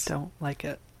 Yes. I don't like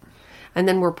it. And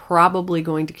then we're probably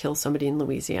going to kill somebody in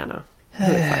Louisiana who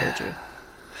fired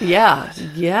you.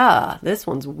 Yeah. This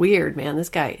one's weird, man. This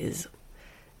guy is...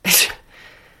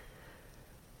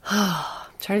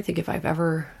 I'm trying to think if I've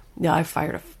ever... Yeah, I've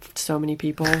fired so many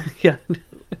people. Yeah.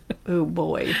 Oh,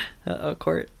 boy.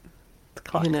 Court. The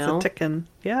clock's a ticking.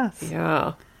 Yes.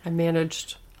 Yeah. I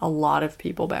managed a lot of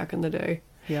people back in the day.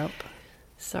 Yep.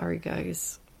 Sorry,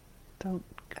 guys.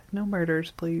 No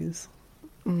murders, please.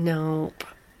 Nope.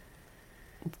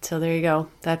 So there you go.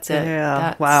 That's it. Yeah.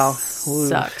 That wow.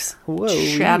 Sucks. Whoa.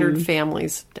 Shattered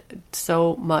families.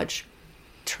 So much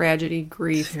tragedy,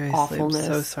 grief, Seriously, awfulness.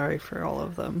 I'm so sorry for all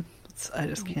of them. I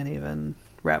just can't even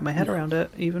wrap my head around it,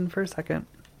 even for a second.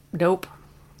 Nope.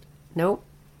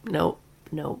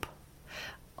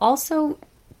 Also,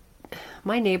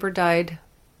 my neighbor died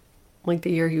like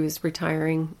the year he was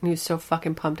retiring. He was so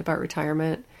fucking pumped about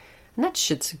retirement. And that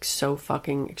shit's so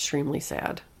fucking extremely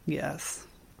sad. Yes.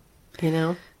 You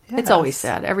know? Yes. It's always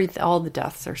sad. All the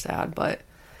deaths are sad, but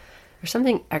there's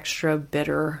something extra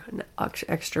bitter and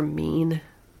extra mean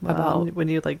about... When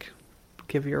you,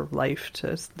 give your life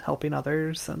to helping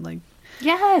others and,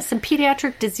 Yes, and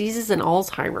pediatric diseases and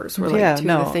Alzheimer's were two of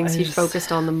the things he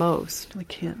focused on the most. I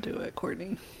can't do it,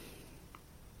 Courtney.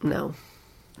 No.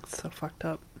 It's so fucked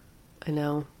up. I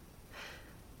know.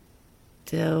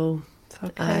 Still, it's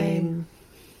okay.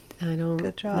 I don't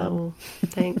Good job. know.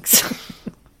 Thanks.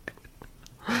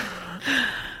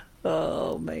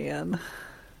 Oh, man.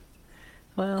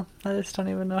 Well, I just don't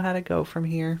even know how to go from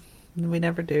here. We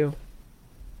never do.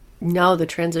 No, the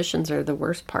transitions are the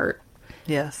worst part.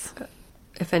 Yes.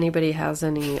 If anybody has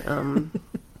any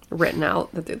written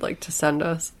out that they'd like to send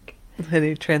us.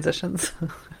 Any transitions?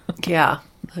 Yeah.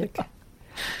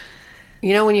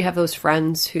 When you have those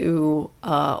friends who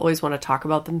always want to talk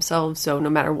about themselves, so no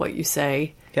matter what you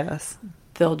say, yes,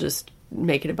 they'll just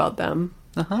make it about them.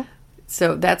 Uh-huh.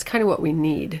 So that's kind of what we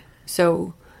need.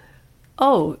 So,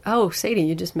 Sadie,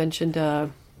 you just mentioned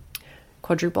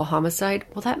quadruple homicide.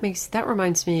 Well, that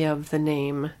reminds me of the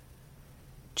name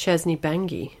Chesney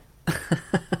Bengi.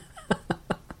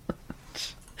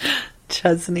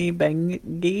 Chesney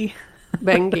Bengi?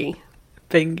 Bengi.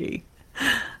 Bengi.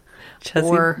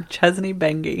 Chesney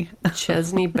Bengi.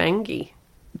 Chesney Bengi.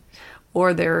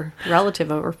 Or their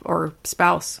relative or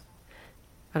spouse.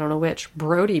 I don't know which.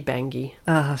 Brody Bengi.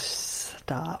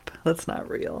 Stop. That's not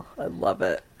real. I love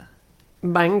it.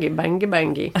 Bengi, Bengi,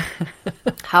 Bengi.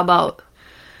 How about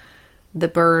the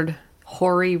bird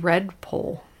Hoary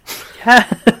Redpoll?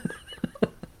 Yeah.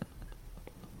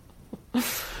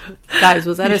 Guys,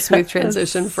 was that a smooth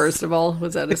transition, first of all?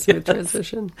 Was that a smooth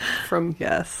transition?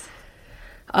 Yes.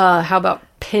 How about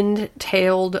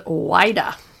pin-tailed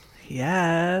Wida?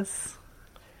 Yes.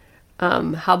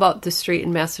 How about the street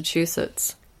in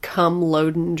Massachusetts?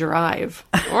 Cumloden Drive.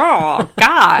 Oh,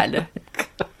 God.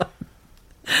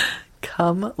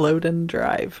 Cumloden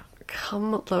Drive.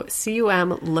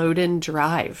 C-U-M Loden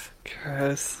Drive.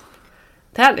 Gross.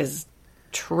 That is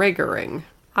triggering.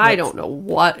 I don't know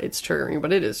what it's triggering,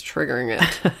 but it is triggering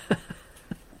it.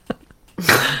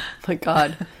 My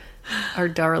God. Our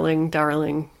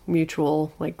darling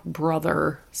mutual,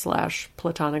 brother /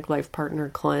 platonic life partner,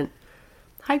 Clint.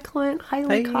 Hi, Clint.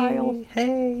 Hi, Kyle.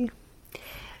 Hey.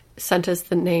 Sent us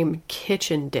the name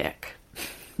Kitchen Dick.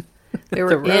 They were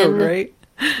the road, right?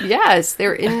 Yes,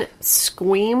 they're in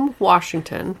Squeam,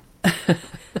 Washington.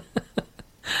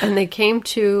 And they came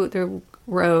to the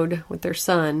road with their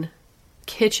son,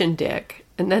 Kitchen Dick,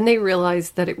 and then they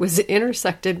realized that it was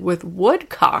intersected with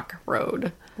Woodcock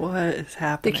Road. What is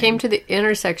happening? They came to the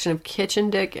intersection of Kitchen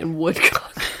Dick and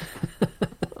Woodcock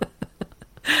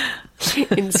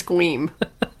in Squeam.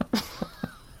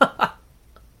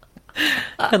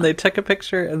 And they took a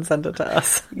picture and sent it to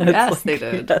us. Yes, they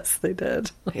did. Yes, they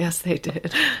did. Yes, they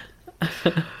did.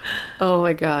 Oh,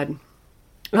 my God.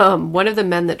 One of the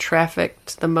men that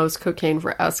trafficked the most cocaine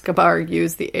for Escobar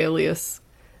used the alias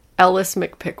Ellis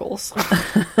McPickles.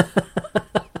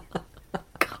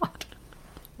 God.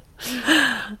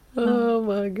 Oh,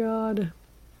 my God.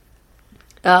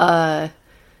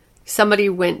 Somebody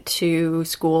went to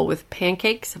school with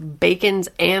pancakes, bacons,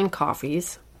 and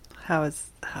coffees. How is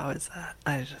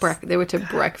that? They went to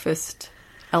Breakfast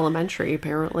Elementary,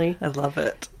 apparently. I love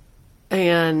it.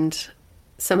 And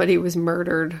somebody was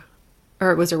murdered,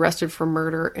 or was arrested for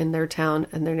murder in their town,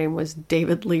 and their name was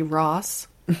David Lee Ross.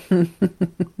 And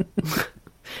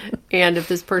if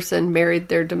this person married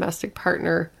their domestic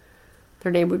partner,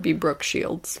 their name would be Brooke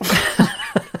Shields.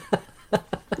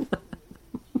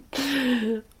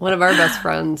 One of our best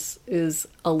friends is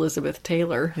Elizabeth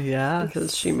Taylor. Yeah.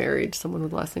 Because she married someone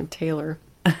with the last name Taylor.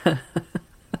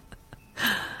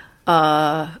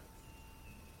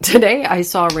 Today I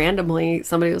saw randomly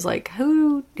somebody was like,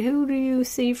 who do you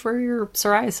see for your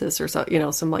psoriasis or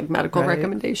so, some like medical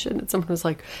recommendation. And someone was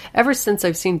like, ever since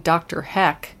I've seen Dr.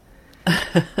 Heck.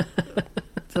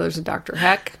 So there's a Dr.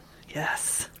 Heck.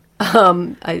 Yes.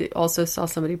 I also saw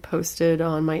somebody posted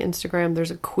on my Instagram,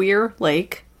 there's a Queer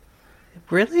Lake.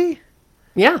 Really?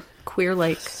 Yeah, Queer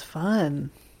Lake. It's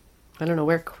fun. I don't know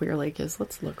where Queer Lake is.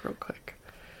 Let's look real quick.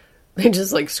 They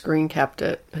just like screen capped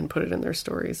it and put it in their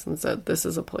stories and said, this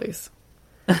is a place.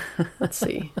 Let's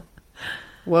see.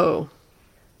 Whoa.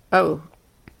 Oh,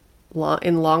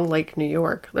 in Long Lake, New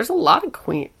York. There's a lot of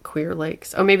queer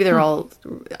lakes. Oh, maybe they're all,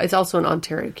 it's also in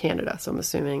Ontario, Canada. So I'm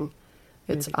assuming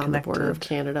it's Maybe on the border of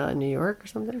Canada and New York or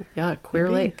something. Yeah, Queer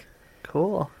Lake.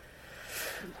 Cool.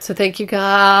 So thank you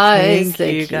guys.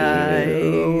 Thank you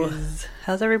guys.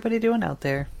 How's everybody doing out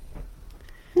there?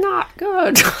 Not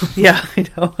good. Yeah, I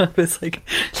know. I was like,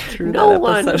 through no that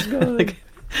one episode, good. like,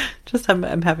 just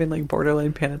I'm having like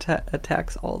borderline panic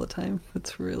attacks all the time.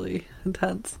 It's really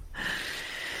intense.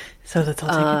 So let's all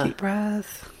take a deep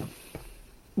breath.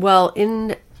 Well,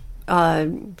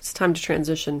 it's time to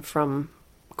transition from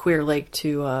Queer Lake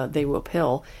to They Will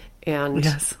Pill, and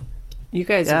yes, you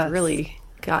guys have really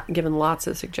given lots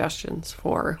of suggestions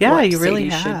for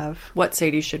what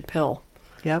Sadie should pill.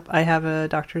 Yep, I have a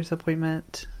doctor's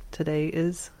appointment. Today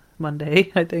is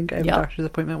Monday. I think I have a doctor's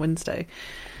appointment Wednesday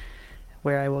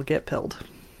where I will get pilled.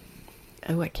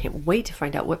 Oh, I can't wait to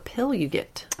find out what pill you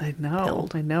get. I know.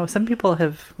 Pilled. I know. Some people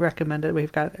have recommended.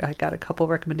 I got a couple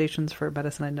recommendations for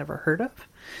medicine I'd never heard of.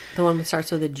 The one that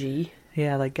starts with a G.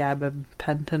 Yeah, like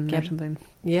gabapentin or something.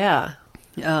 Yeah.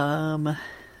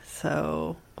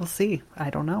 So we'll see. I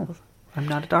don't know. I'm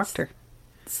not a doctor.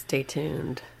 Stay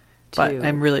tuned. But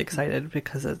I'm really excited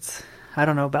because I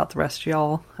don't know about the rest of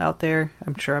y'all out there.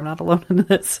 I'm sure I'm not alone in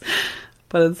this.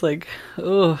 But it's like,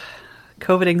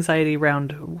 COVID anxiety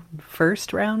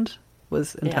first round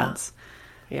was intense.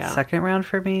 Yeah. Second round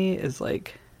for me is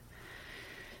like,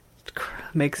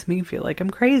 makes me feel like I'm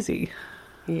crazy.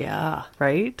 Yeah.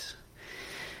 Right?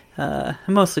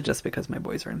 Mostly just because my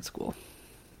boys are in school.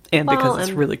 And because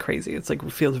it's really crazy. It's like,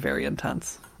 it feels very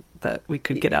intense that we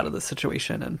could get out of the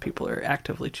situation and people are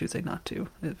actively choosing not to.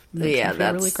 It makes me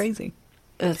feel really crazy.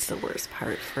 That's the worst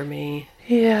part for me.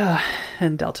 Yeah.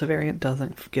 And Delta variant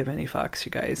doesn't give any fucks,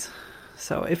 you guys.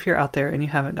 So if you're out there and you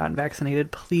haven't gotten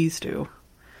vaccinated, please do.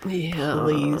 Yeah.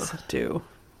 Please do.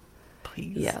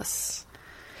 Please. Yes.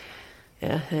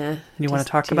 You want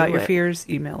to talk about your fears?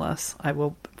 Email us. I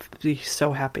will be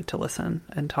so happy to listen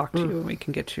and talk to you, and we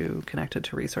can get you connected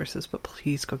to resources. But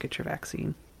please go get your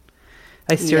vaccine.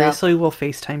 I seriously will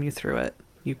FaceTime you through it.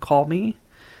 You call me.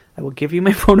 I will give you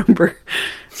my phone number.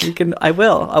 I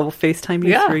will FaceTime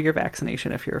you through your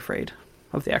vaccination if you're afraid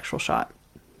of the actual shot.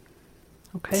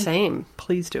 Okay. Same.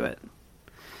 Please do it.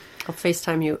 I'll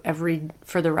FaceTime you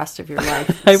for the rest of your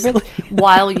life. I really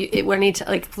when I need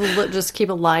to just keep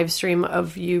a live stream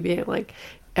of you being like,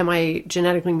 am I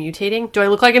genetically mutating? Do I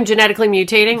look like I'm genetically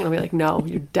mutating? And I'll be like, no,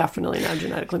 you're definitely not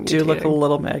genetically mutating. Do look a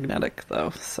little magnetic though,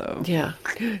 so. Yeah.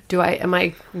 Am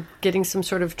I getting some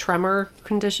sort of tremor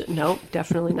condition? No,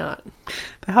 definitely not.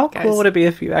 But how cool would it be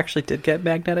if you actually did get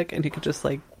magnetic and you could just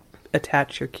like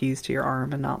attach your keys to your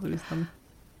arm and not lose them?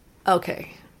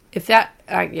 Okay. If that,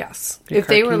 yes. If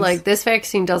they were like, this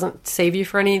vaccine doesn't save you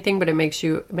for anything, but it makes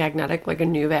you magnetic, like a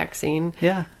new vaccine.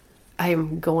 Yeah.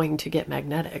 I'm going to get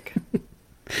magnetic. You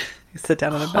sit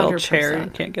down in a metal chair and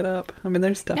you can't get up. I mean,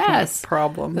 there's definitely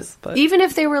problems. But even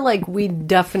if they were like, we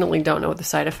definitely don't know what the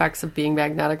side effects of being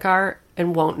magnetic are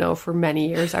and won't know for many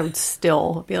years, I would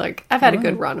still be like, I've had a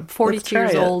good run. I'm 42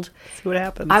 years old. See what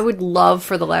happens. I would love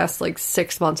for the last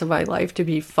 6 months of my life to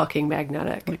be fucking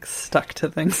magnetic. Like stuck to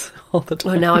things all the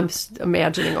time. Oh, now I'm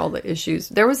imagining all the issues.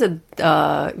 There was it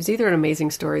was either an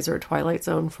Amazing Stories or a Twilight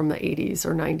Zone from the 80s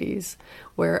or 90s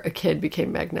where a kid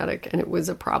became magnetic and it was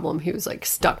a problem. He was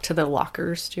stuck to the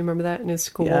lockers. Do you remember that in his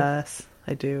school? Yes,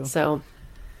 I do. So,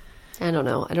 I don't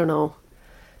know.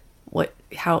 what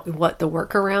the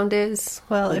workaround is.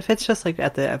 Well, if it's just like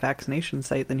at the vaccination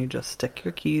site, then you just stick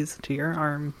your keys to your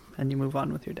arm and you move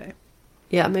on with your day.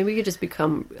 Yeah, maybe you just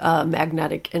become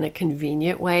magnetic in a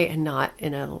convenient way and not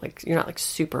in a, like, you're not like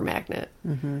super magnet.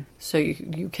 Mm-hmm. So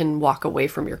you can walk away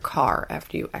from your car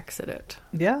after you exit it.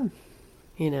 Yeah.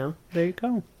 You know? There you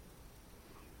go.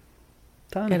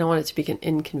 Done. I don't want it to be an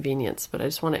inconvenience, but I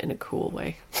just want it in a cool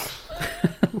way.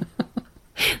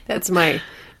 That's my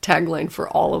tagline for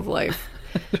all of life.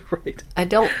 Right. I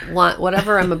don't want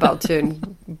whatever I'm about to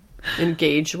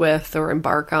engage with or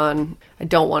embark on, I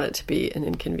don't want it to be an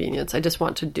inconvenience. I just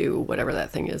want to do whatever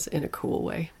that thing is in a cool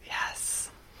way.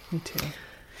 Yes. Me too.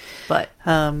 But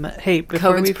hey,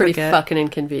 before COVID's we pretty forget, fucking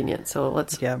inconvenient, so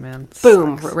let's man,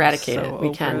 boom, sucks. eradicate So it.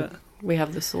 We can. it. We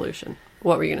have the solution.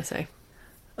 What were you going to say?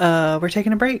 We're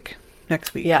taking a break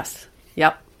next week. Yes.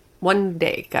 Yep. One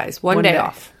day, guys. One day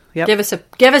off. Yep.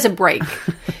 Give us a break.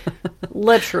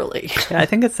 Literally. Yeah, I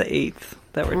think it's the 8th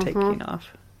that we're taking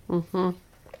off. Mm-hmm.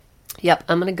 Yep.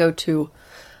 I'm going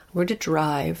to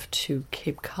drive to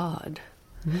Cape Cod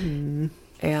and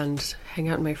hang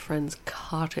out in my friend's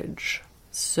cottage.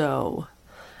 So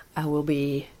I will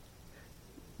be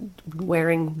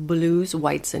wearing blues,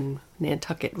 whites, and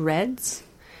Nantucket reds.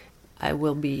 I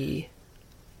will be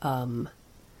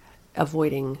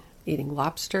avoiding eating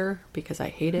lobster because I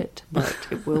hate it, but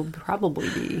it will probably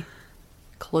be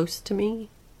close to me.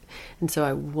 And so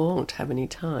I won't have any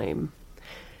time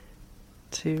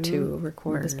to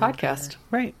record this podcast.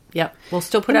 Right. Yep. We'll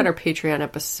still put out our Patreon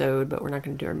episode, but we're not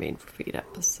going to do our main feed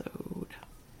episode.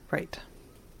 Right.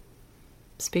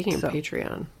 Speaking of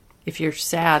Patreon, if you're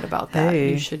sad about that,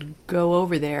 you should go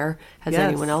over there. Has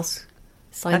anyone else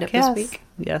signed up this week?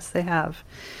 Yes, they have.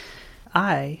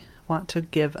 I want to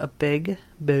give a big,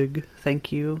 big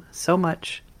thank you so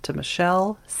much to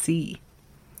Michelle C.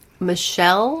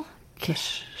 Michelle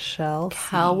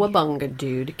Cowabunga,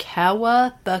 dude.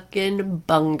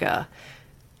 Cowabunga.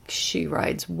 She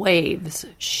rides waves.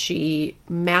 She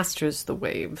masters the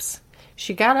waves.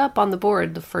 She got up on the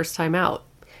board the first time out.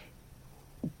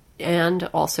 And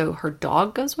also her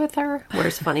dog goes with her,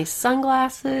 wears funny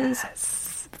sunglasses,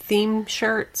 theme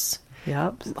shirts.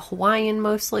 Yep. Hawaiian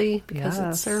mostly because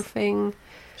it's surfing.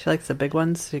 She likes the big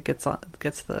ones. She gets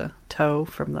the tow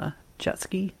from the jet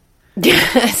ski.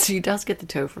 Yes, she does get the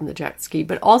tow from the jet ski,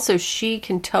 but also she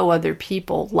can tow other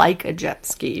people like a jet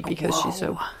ski because she's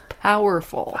so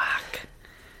powerful. Fuck.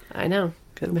 I know.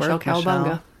 Good Michelle work, Cowabunga.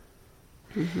 Michelle.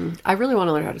 Mm-hmm. I really want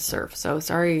to learn how to surf, so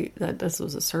sorry that this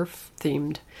was a surf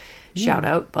themed shout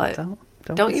out, but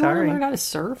don't you want to learn how to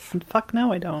surf? Fuck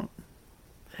no, I don't.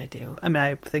 I do. I mean,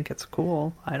 I think it's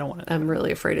cool. I don't want to. I'm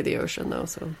really afraid of the ocean, though,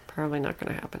 so probably not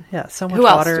going to happen. Yeah, so much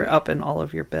water up in all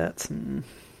of your bits. And...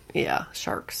 yeah,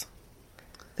 sharks.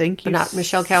 Thank you. But not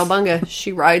Michelle Cowabunga.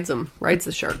 She rides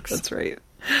the sharks. That's right.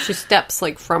 She steps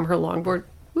like from her longboard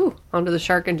onto the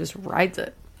shark and just rides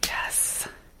it. Yes.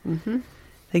 Mm-hmm.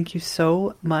 Thank you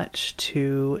so much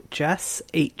to Jess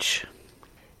H.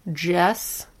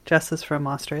 Jess is from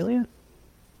Australia.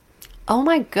 Oh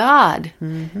my God.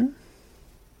 Mm-hmm.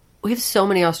 We have so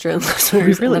many Australian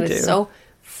listeners. We really do. It's so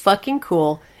fucking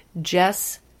cool.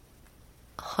 Jess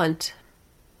Hunter.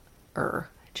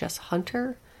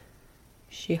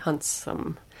 She hunts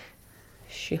them.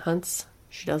 She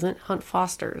doesn't hunt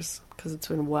fosters because it's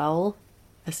been well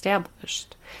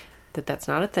established that that's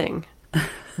not a thing.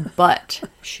 But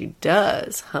she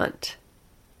does hunt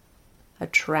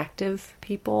attractive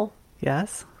people.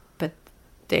 Yes. But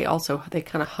they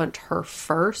kind of hunt her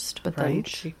first, but then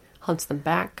she hunts them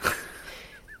back.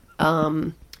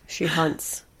 She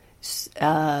hunts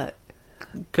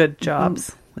good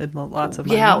jobs and lots of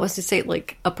money. Yeah, it was to say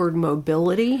like upward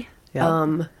mobility.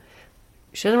 Yeah.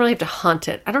 She doesn't really have to hunt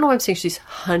it. I don't know why I'm saying she's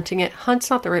hunting it. Hunt's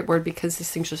not the right word because these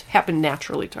things just happen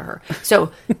naturally to her.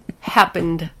 So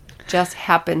just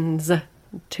happens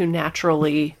to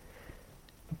naturally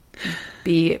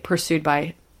be pursued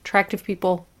by attractive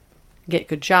people, get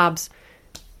good jobs,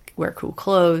 wear cool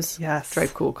clothes,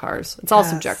 drive cool cars. It's all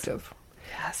subjective.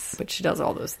 Yes. But she does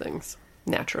all those things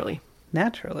naturally.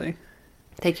 Naturally.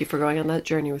 Thank you for going on that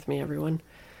journey with me, everyone.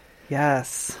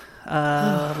 Yes.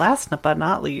 Last but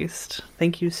not least,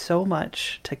 thank you so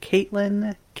much to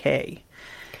Caitlin K.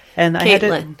 And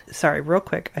real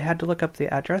quick, I had to look up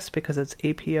the address because it's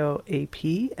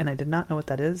APOAP, and I did not know what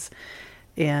that is.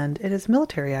 And it is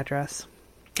military address.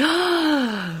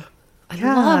 I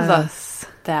love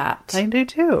that. I do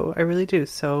too. I really do.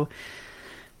 So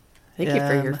thank you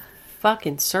for your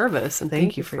fucking service, and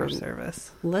thank you for your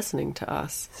service. Listening to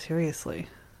us. Seriously.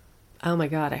 Oh my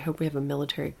God, I hope we have a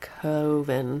military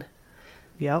coven.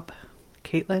 Yep.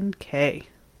 Caitlin K.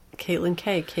 Caitlin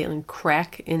K. Caitlin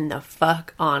crack in the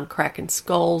fuck on cracking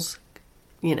skulls.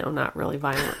 You know, not really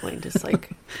violently, just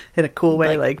like... in a cool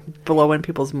way, like blowing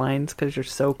people's minds because you're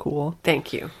so cool.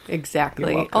 Thank you.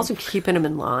 Exactly. Also keeping them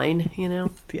in line, you know?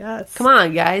 Yes. Come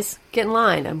on, guys. Get in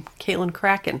line. I'm Caitlin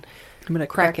Kraken. I'm going to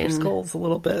crack your skulls a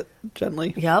little bit,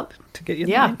 gently. Yep. To get you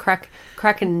in line.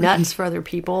 Cracking nuts for other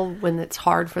people when it's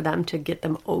hard for them to get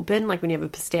them open. Like when you have a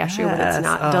pistachio but it's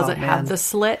not doesn't have the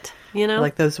slit, you know?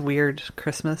 Like those weird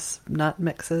Christmas nut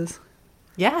mixes.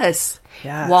 Yes.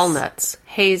 Walnuts,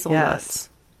 hazelnuts. Yes.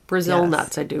 Brazil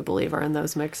nuts, I do believe, are in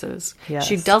those mixes. Yes.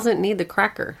 She doesn't need the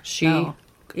cracker. She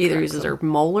either uses her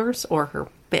molars or her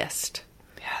fist.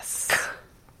 Yes.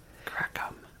 Crack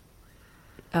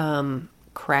 'em.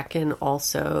 Kraken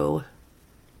also,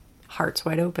 hearts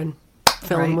wide open.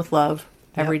 Fill them with love.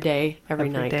 Every day, every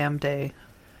night. Every damn day.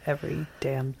 Every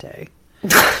damn day.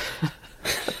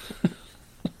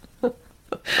 Oh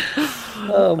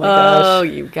my gosh. Oh,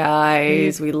 you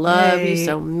guys. We love you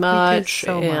so much.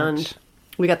 Much.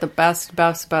 We got the best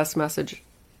message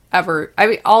ever. I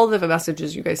mean, all of the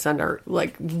messages you guys send are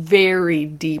like very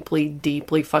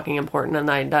deeply fucking important, and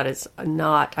that is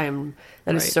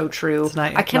so true. It's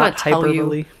not, I cannot tell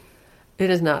hyperbole. you. It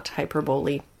is not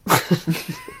hyperbole. That's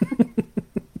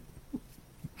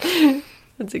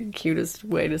the cutest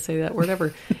way to say that word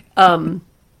ever.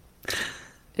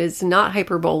 It's not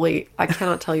hyperbole. I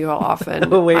cannot tell you how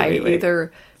often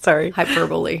either. Sorry.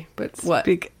 Hyperbole, but what?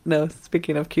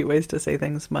 Speaking of cute ways to say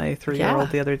things, my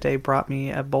 3-year-old the other day brought me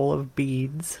a bowl of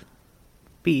beads.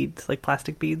 Beads, like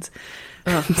plastic beads.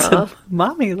 So,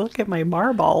 Mommy, look at my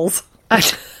marbles. Oh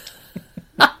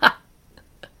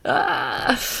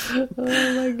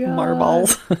my god.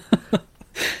 Marbles.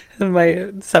 And my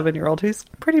 7-year-old, who's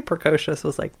pretty precocious,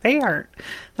 was like,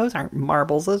 those aren't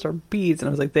marbles, those are beads. And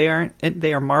I was like, they are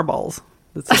marbles.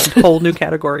 It's a whole new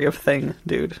category of thing,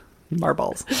 dude.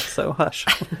 Marbles. So hush.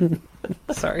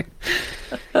 Sorry.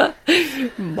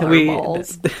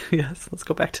 Marbles. Yes, let's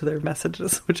go back to their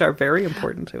messages, which are very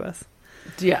important to us.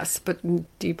 Yes, but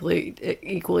equally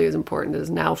as important is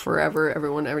now forever.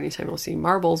 Everyone, anytime we'll see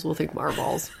marbles, we'll think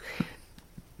marbles.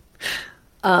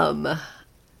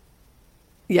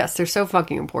 Yes, they're so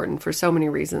fucking important for so many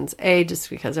reasons. A, just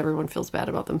because everyone feels bad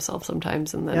about themselves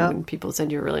sometimes, and then when people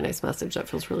send you a really nice message, that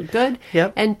feels really good.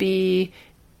 Yep. And B,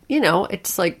 you know,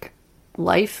 it's like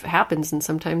life happens, and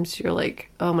sometimes you're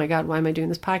like, oh my god, why am I doing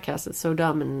this podcast? It's so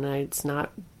dumb, and it's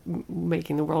not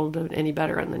making the world any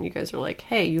better. And then you guys are like,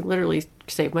 hey, you literally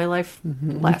saved my life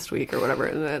last week or whatever,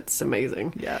 and that's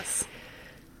amazing. Yes.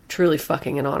 Truly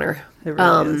fucking an honor. It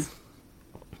really is.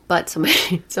 But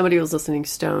somebody was listening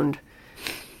stoned.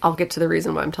 I'll get to the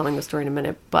reason why I'm telling the story in a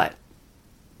minute, but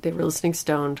they were listening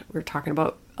stoned. We were talking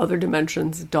about other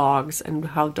dimensions, dogs, and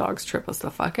how dogs trip us the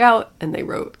fuck out. And they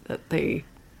wrote that they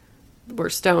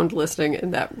were stoned listening,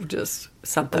 and that just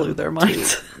something blew their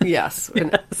minds. Yes.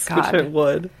 And God. Which it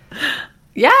would.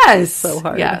 Yes. So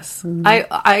hard. Yes.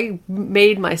 I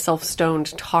made myself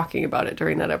stoned talking about it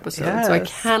during that episode. Yes. So I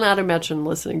cannot imagine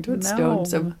listening to it stoned.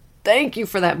 So thank you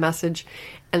for that message.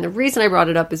 And the reason I brought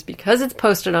it up is because it's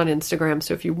posted on Instagram.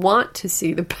 So if you want to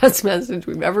see the best message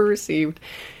we've ever received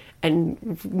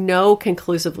and know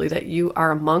conclusively that you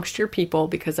are amongst your people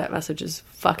because that message is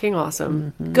fucking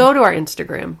awesome, go to our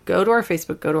Instagram, go to our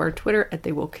Facebook, go to our Twitter at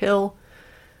They Will Kill.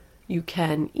 You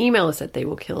can email us at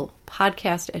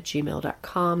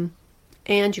theywillkillpodcast@gmail.com.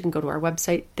 And you can go to our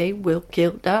website,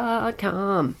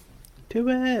 theywillkill.com. Do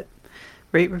it.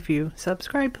 Rate, review,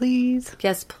 subscribe, please.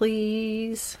 Yes,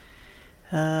 please.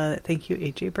 Thank you,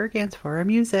 AJ Bergans, for our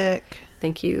music.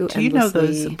 Thank you. Do you know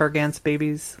those Bergans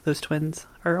babies, those twins,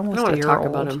 are almost a year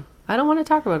old? I don't want to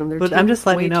talk about them. They're I'm just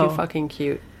letting you know. Way too fucking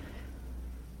cute.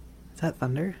 Is that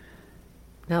thunder?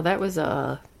 No, that was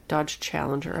a Dodge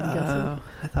Challenger, I'm guessing.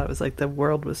 I thought it was like the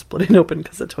world was splitting open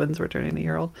because the twins were turning a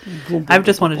year old. I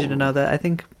just wanted you to know that I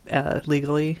think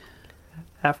legally,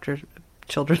 after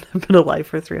children have been alive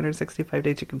for 365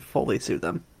 days, you can fully sue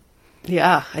them.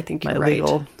 Yeah, I think you're right. My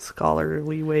legal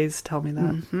scholarly ways tell me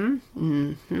that.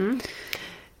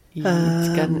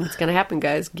 It's gonna happen,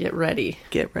 guys. Get ready.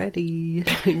 Get ready.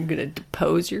 I'm gonna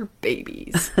depose your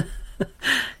babies.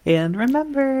 And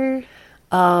remember,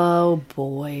 oh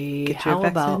boy, get your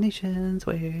vaccinations,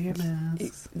 wear your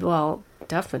masks. Well,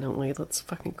 definitely. Let's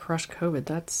fucking crush COVID.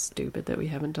 That's stupid that we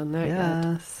haven't done that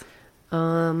yet.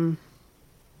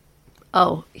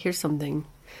 Oh, here's something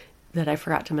that I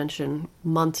forgot to mention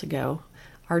months ago.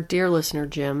 Our dear listener,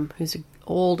 Jim, who's an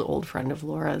old friend of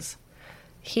Laura's,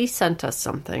 he sent us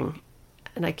something,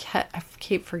 and I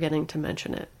keep forgetting to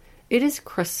mention it. It is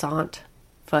croissant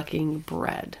fucking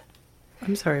bread.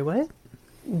 I'm sorry, what?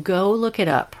 Go look it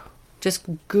up. Just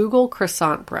Google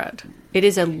croissant bread. It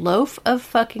is a loaf of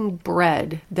fucking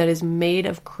bread that is made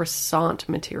of croissant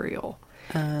material.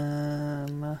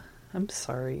 I'm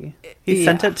sorry. He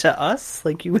sent it to us,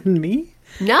 like you and me?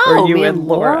 No, or you me and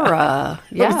Laura.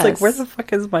 Yes. I was like, where the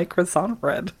fuck is my croissant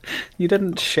bread? You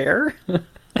didn't share?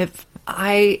 If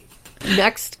I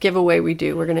next giveaway we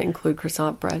do, we're going to include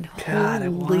croissant bread. God, Holy I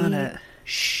want it.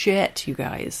 Shit, you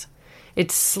guys.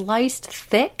 It's sliced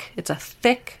thick. It's a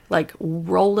thick, like,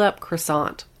 rolled up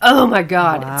croissant. Oh my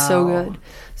God, It's so good.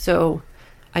 So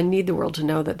I need the world to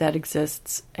know that that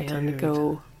exists and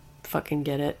go fucking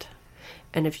get it.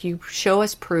 And if you show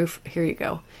us proof, here you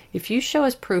go. If you show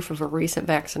us proof of a recent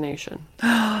vaccination,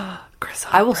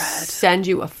 Croissant I will bread. send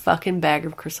you a fucking bag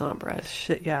of croissant bread.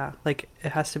 Shit, yeah. Like,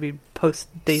 it has to be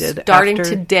post-dated Starting after,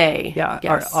 today. Yeah,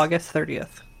 Yes. or August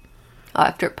 30th.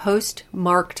 After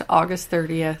post-marked August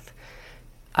 30th,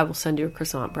 I will send you a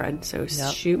croissant bread. So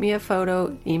shoot me a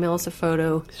photo, email us a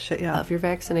photo of your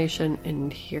vaccination,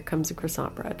 and here comes a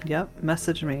croissant bread. Yep,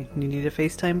 message me. You need a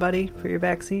FaceTime buddy for your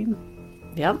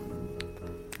vaccine? Yep.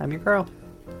 I'm your girl.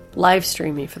 Live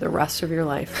stream me for the rest of your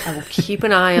life. I will keep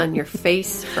an eye on your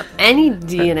face for any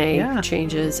DNA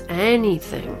changes,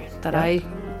 anything that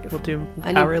We'll do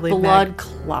any hourly blood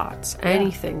clots,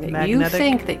 anything that magnetic. you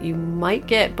think that you might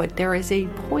get, but there is a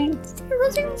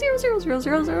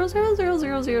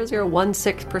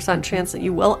 0.0000000000016% chance that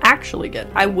you will actually get.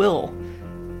 I will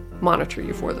monitor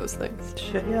you for those things.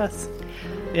 Shit, yes.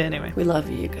 Yeah, anyway. We love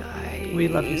you guys. We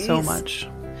love you so much.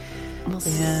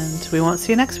 And we won't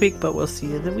see you next week, but we'll see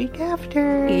you the week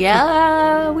after.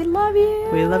 Yeah, we love you.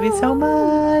 We love you so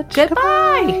much.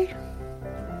 Goodbye.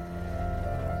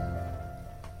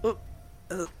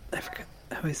 I forgot.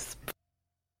 I was...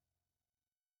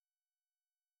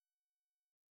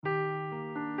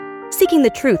 Seeking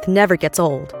the truth never gets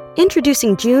old.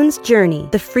 Introducing June's Journey,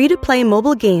 the free-to-play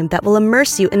mobile game that will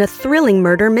immerse you in a thrilling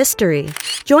murder mystery.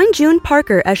 Join June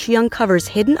Parker as she uncovers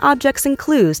hidden objects and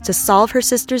clues to solve her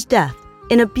sister's death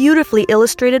in a beautifully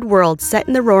illustrated world set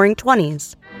in the Roaring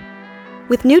 20s.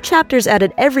 With new chapters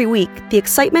added every week, the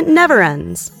excitement never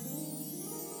ends.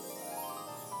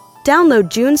 Download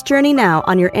June's Journey now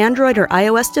on your Android or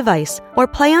iOS device, or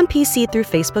play on PC through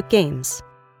Facebook Games.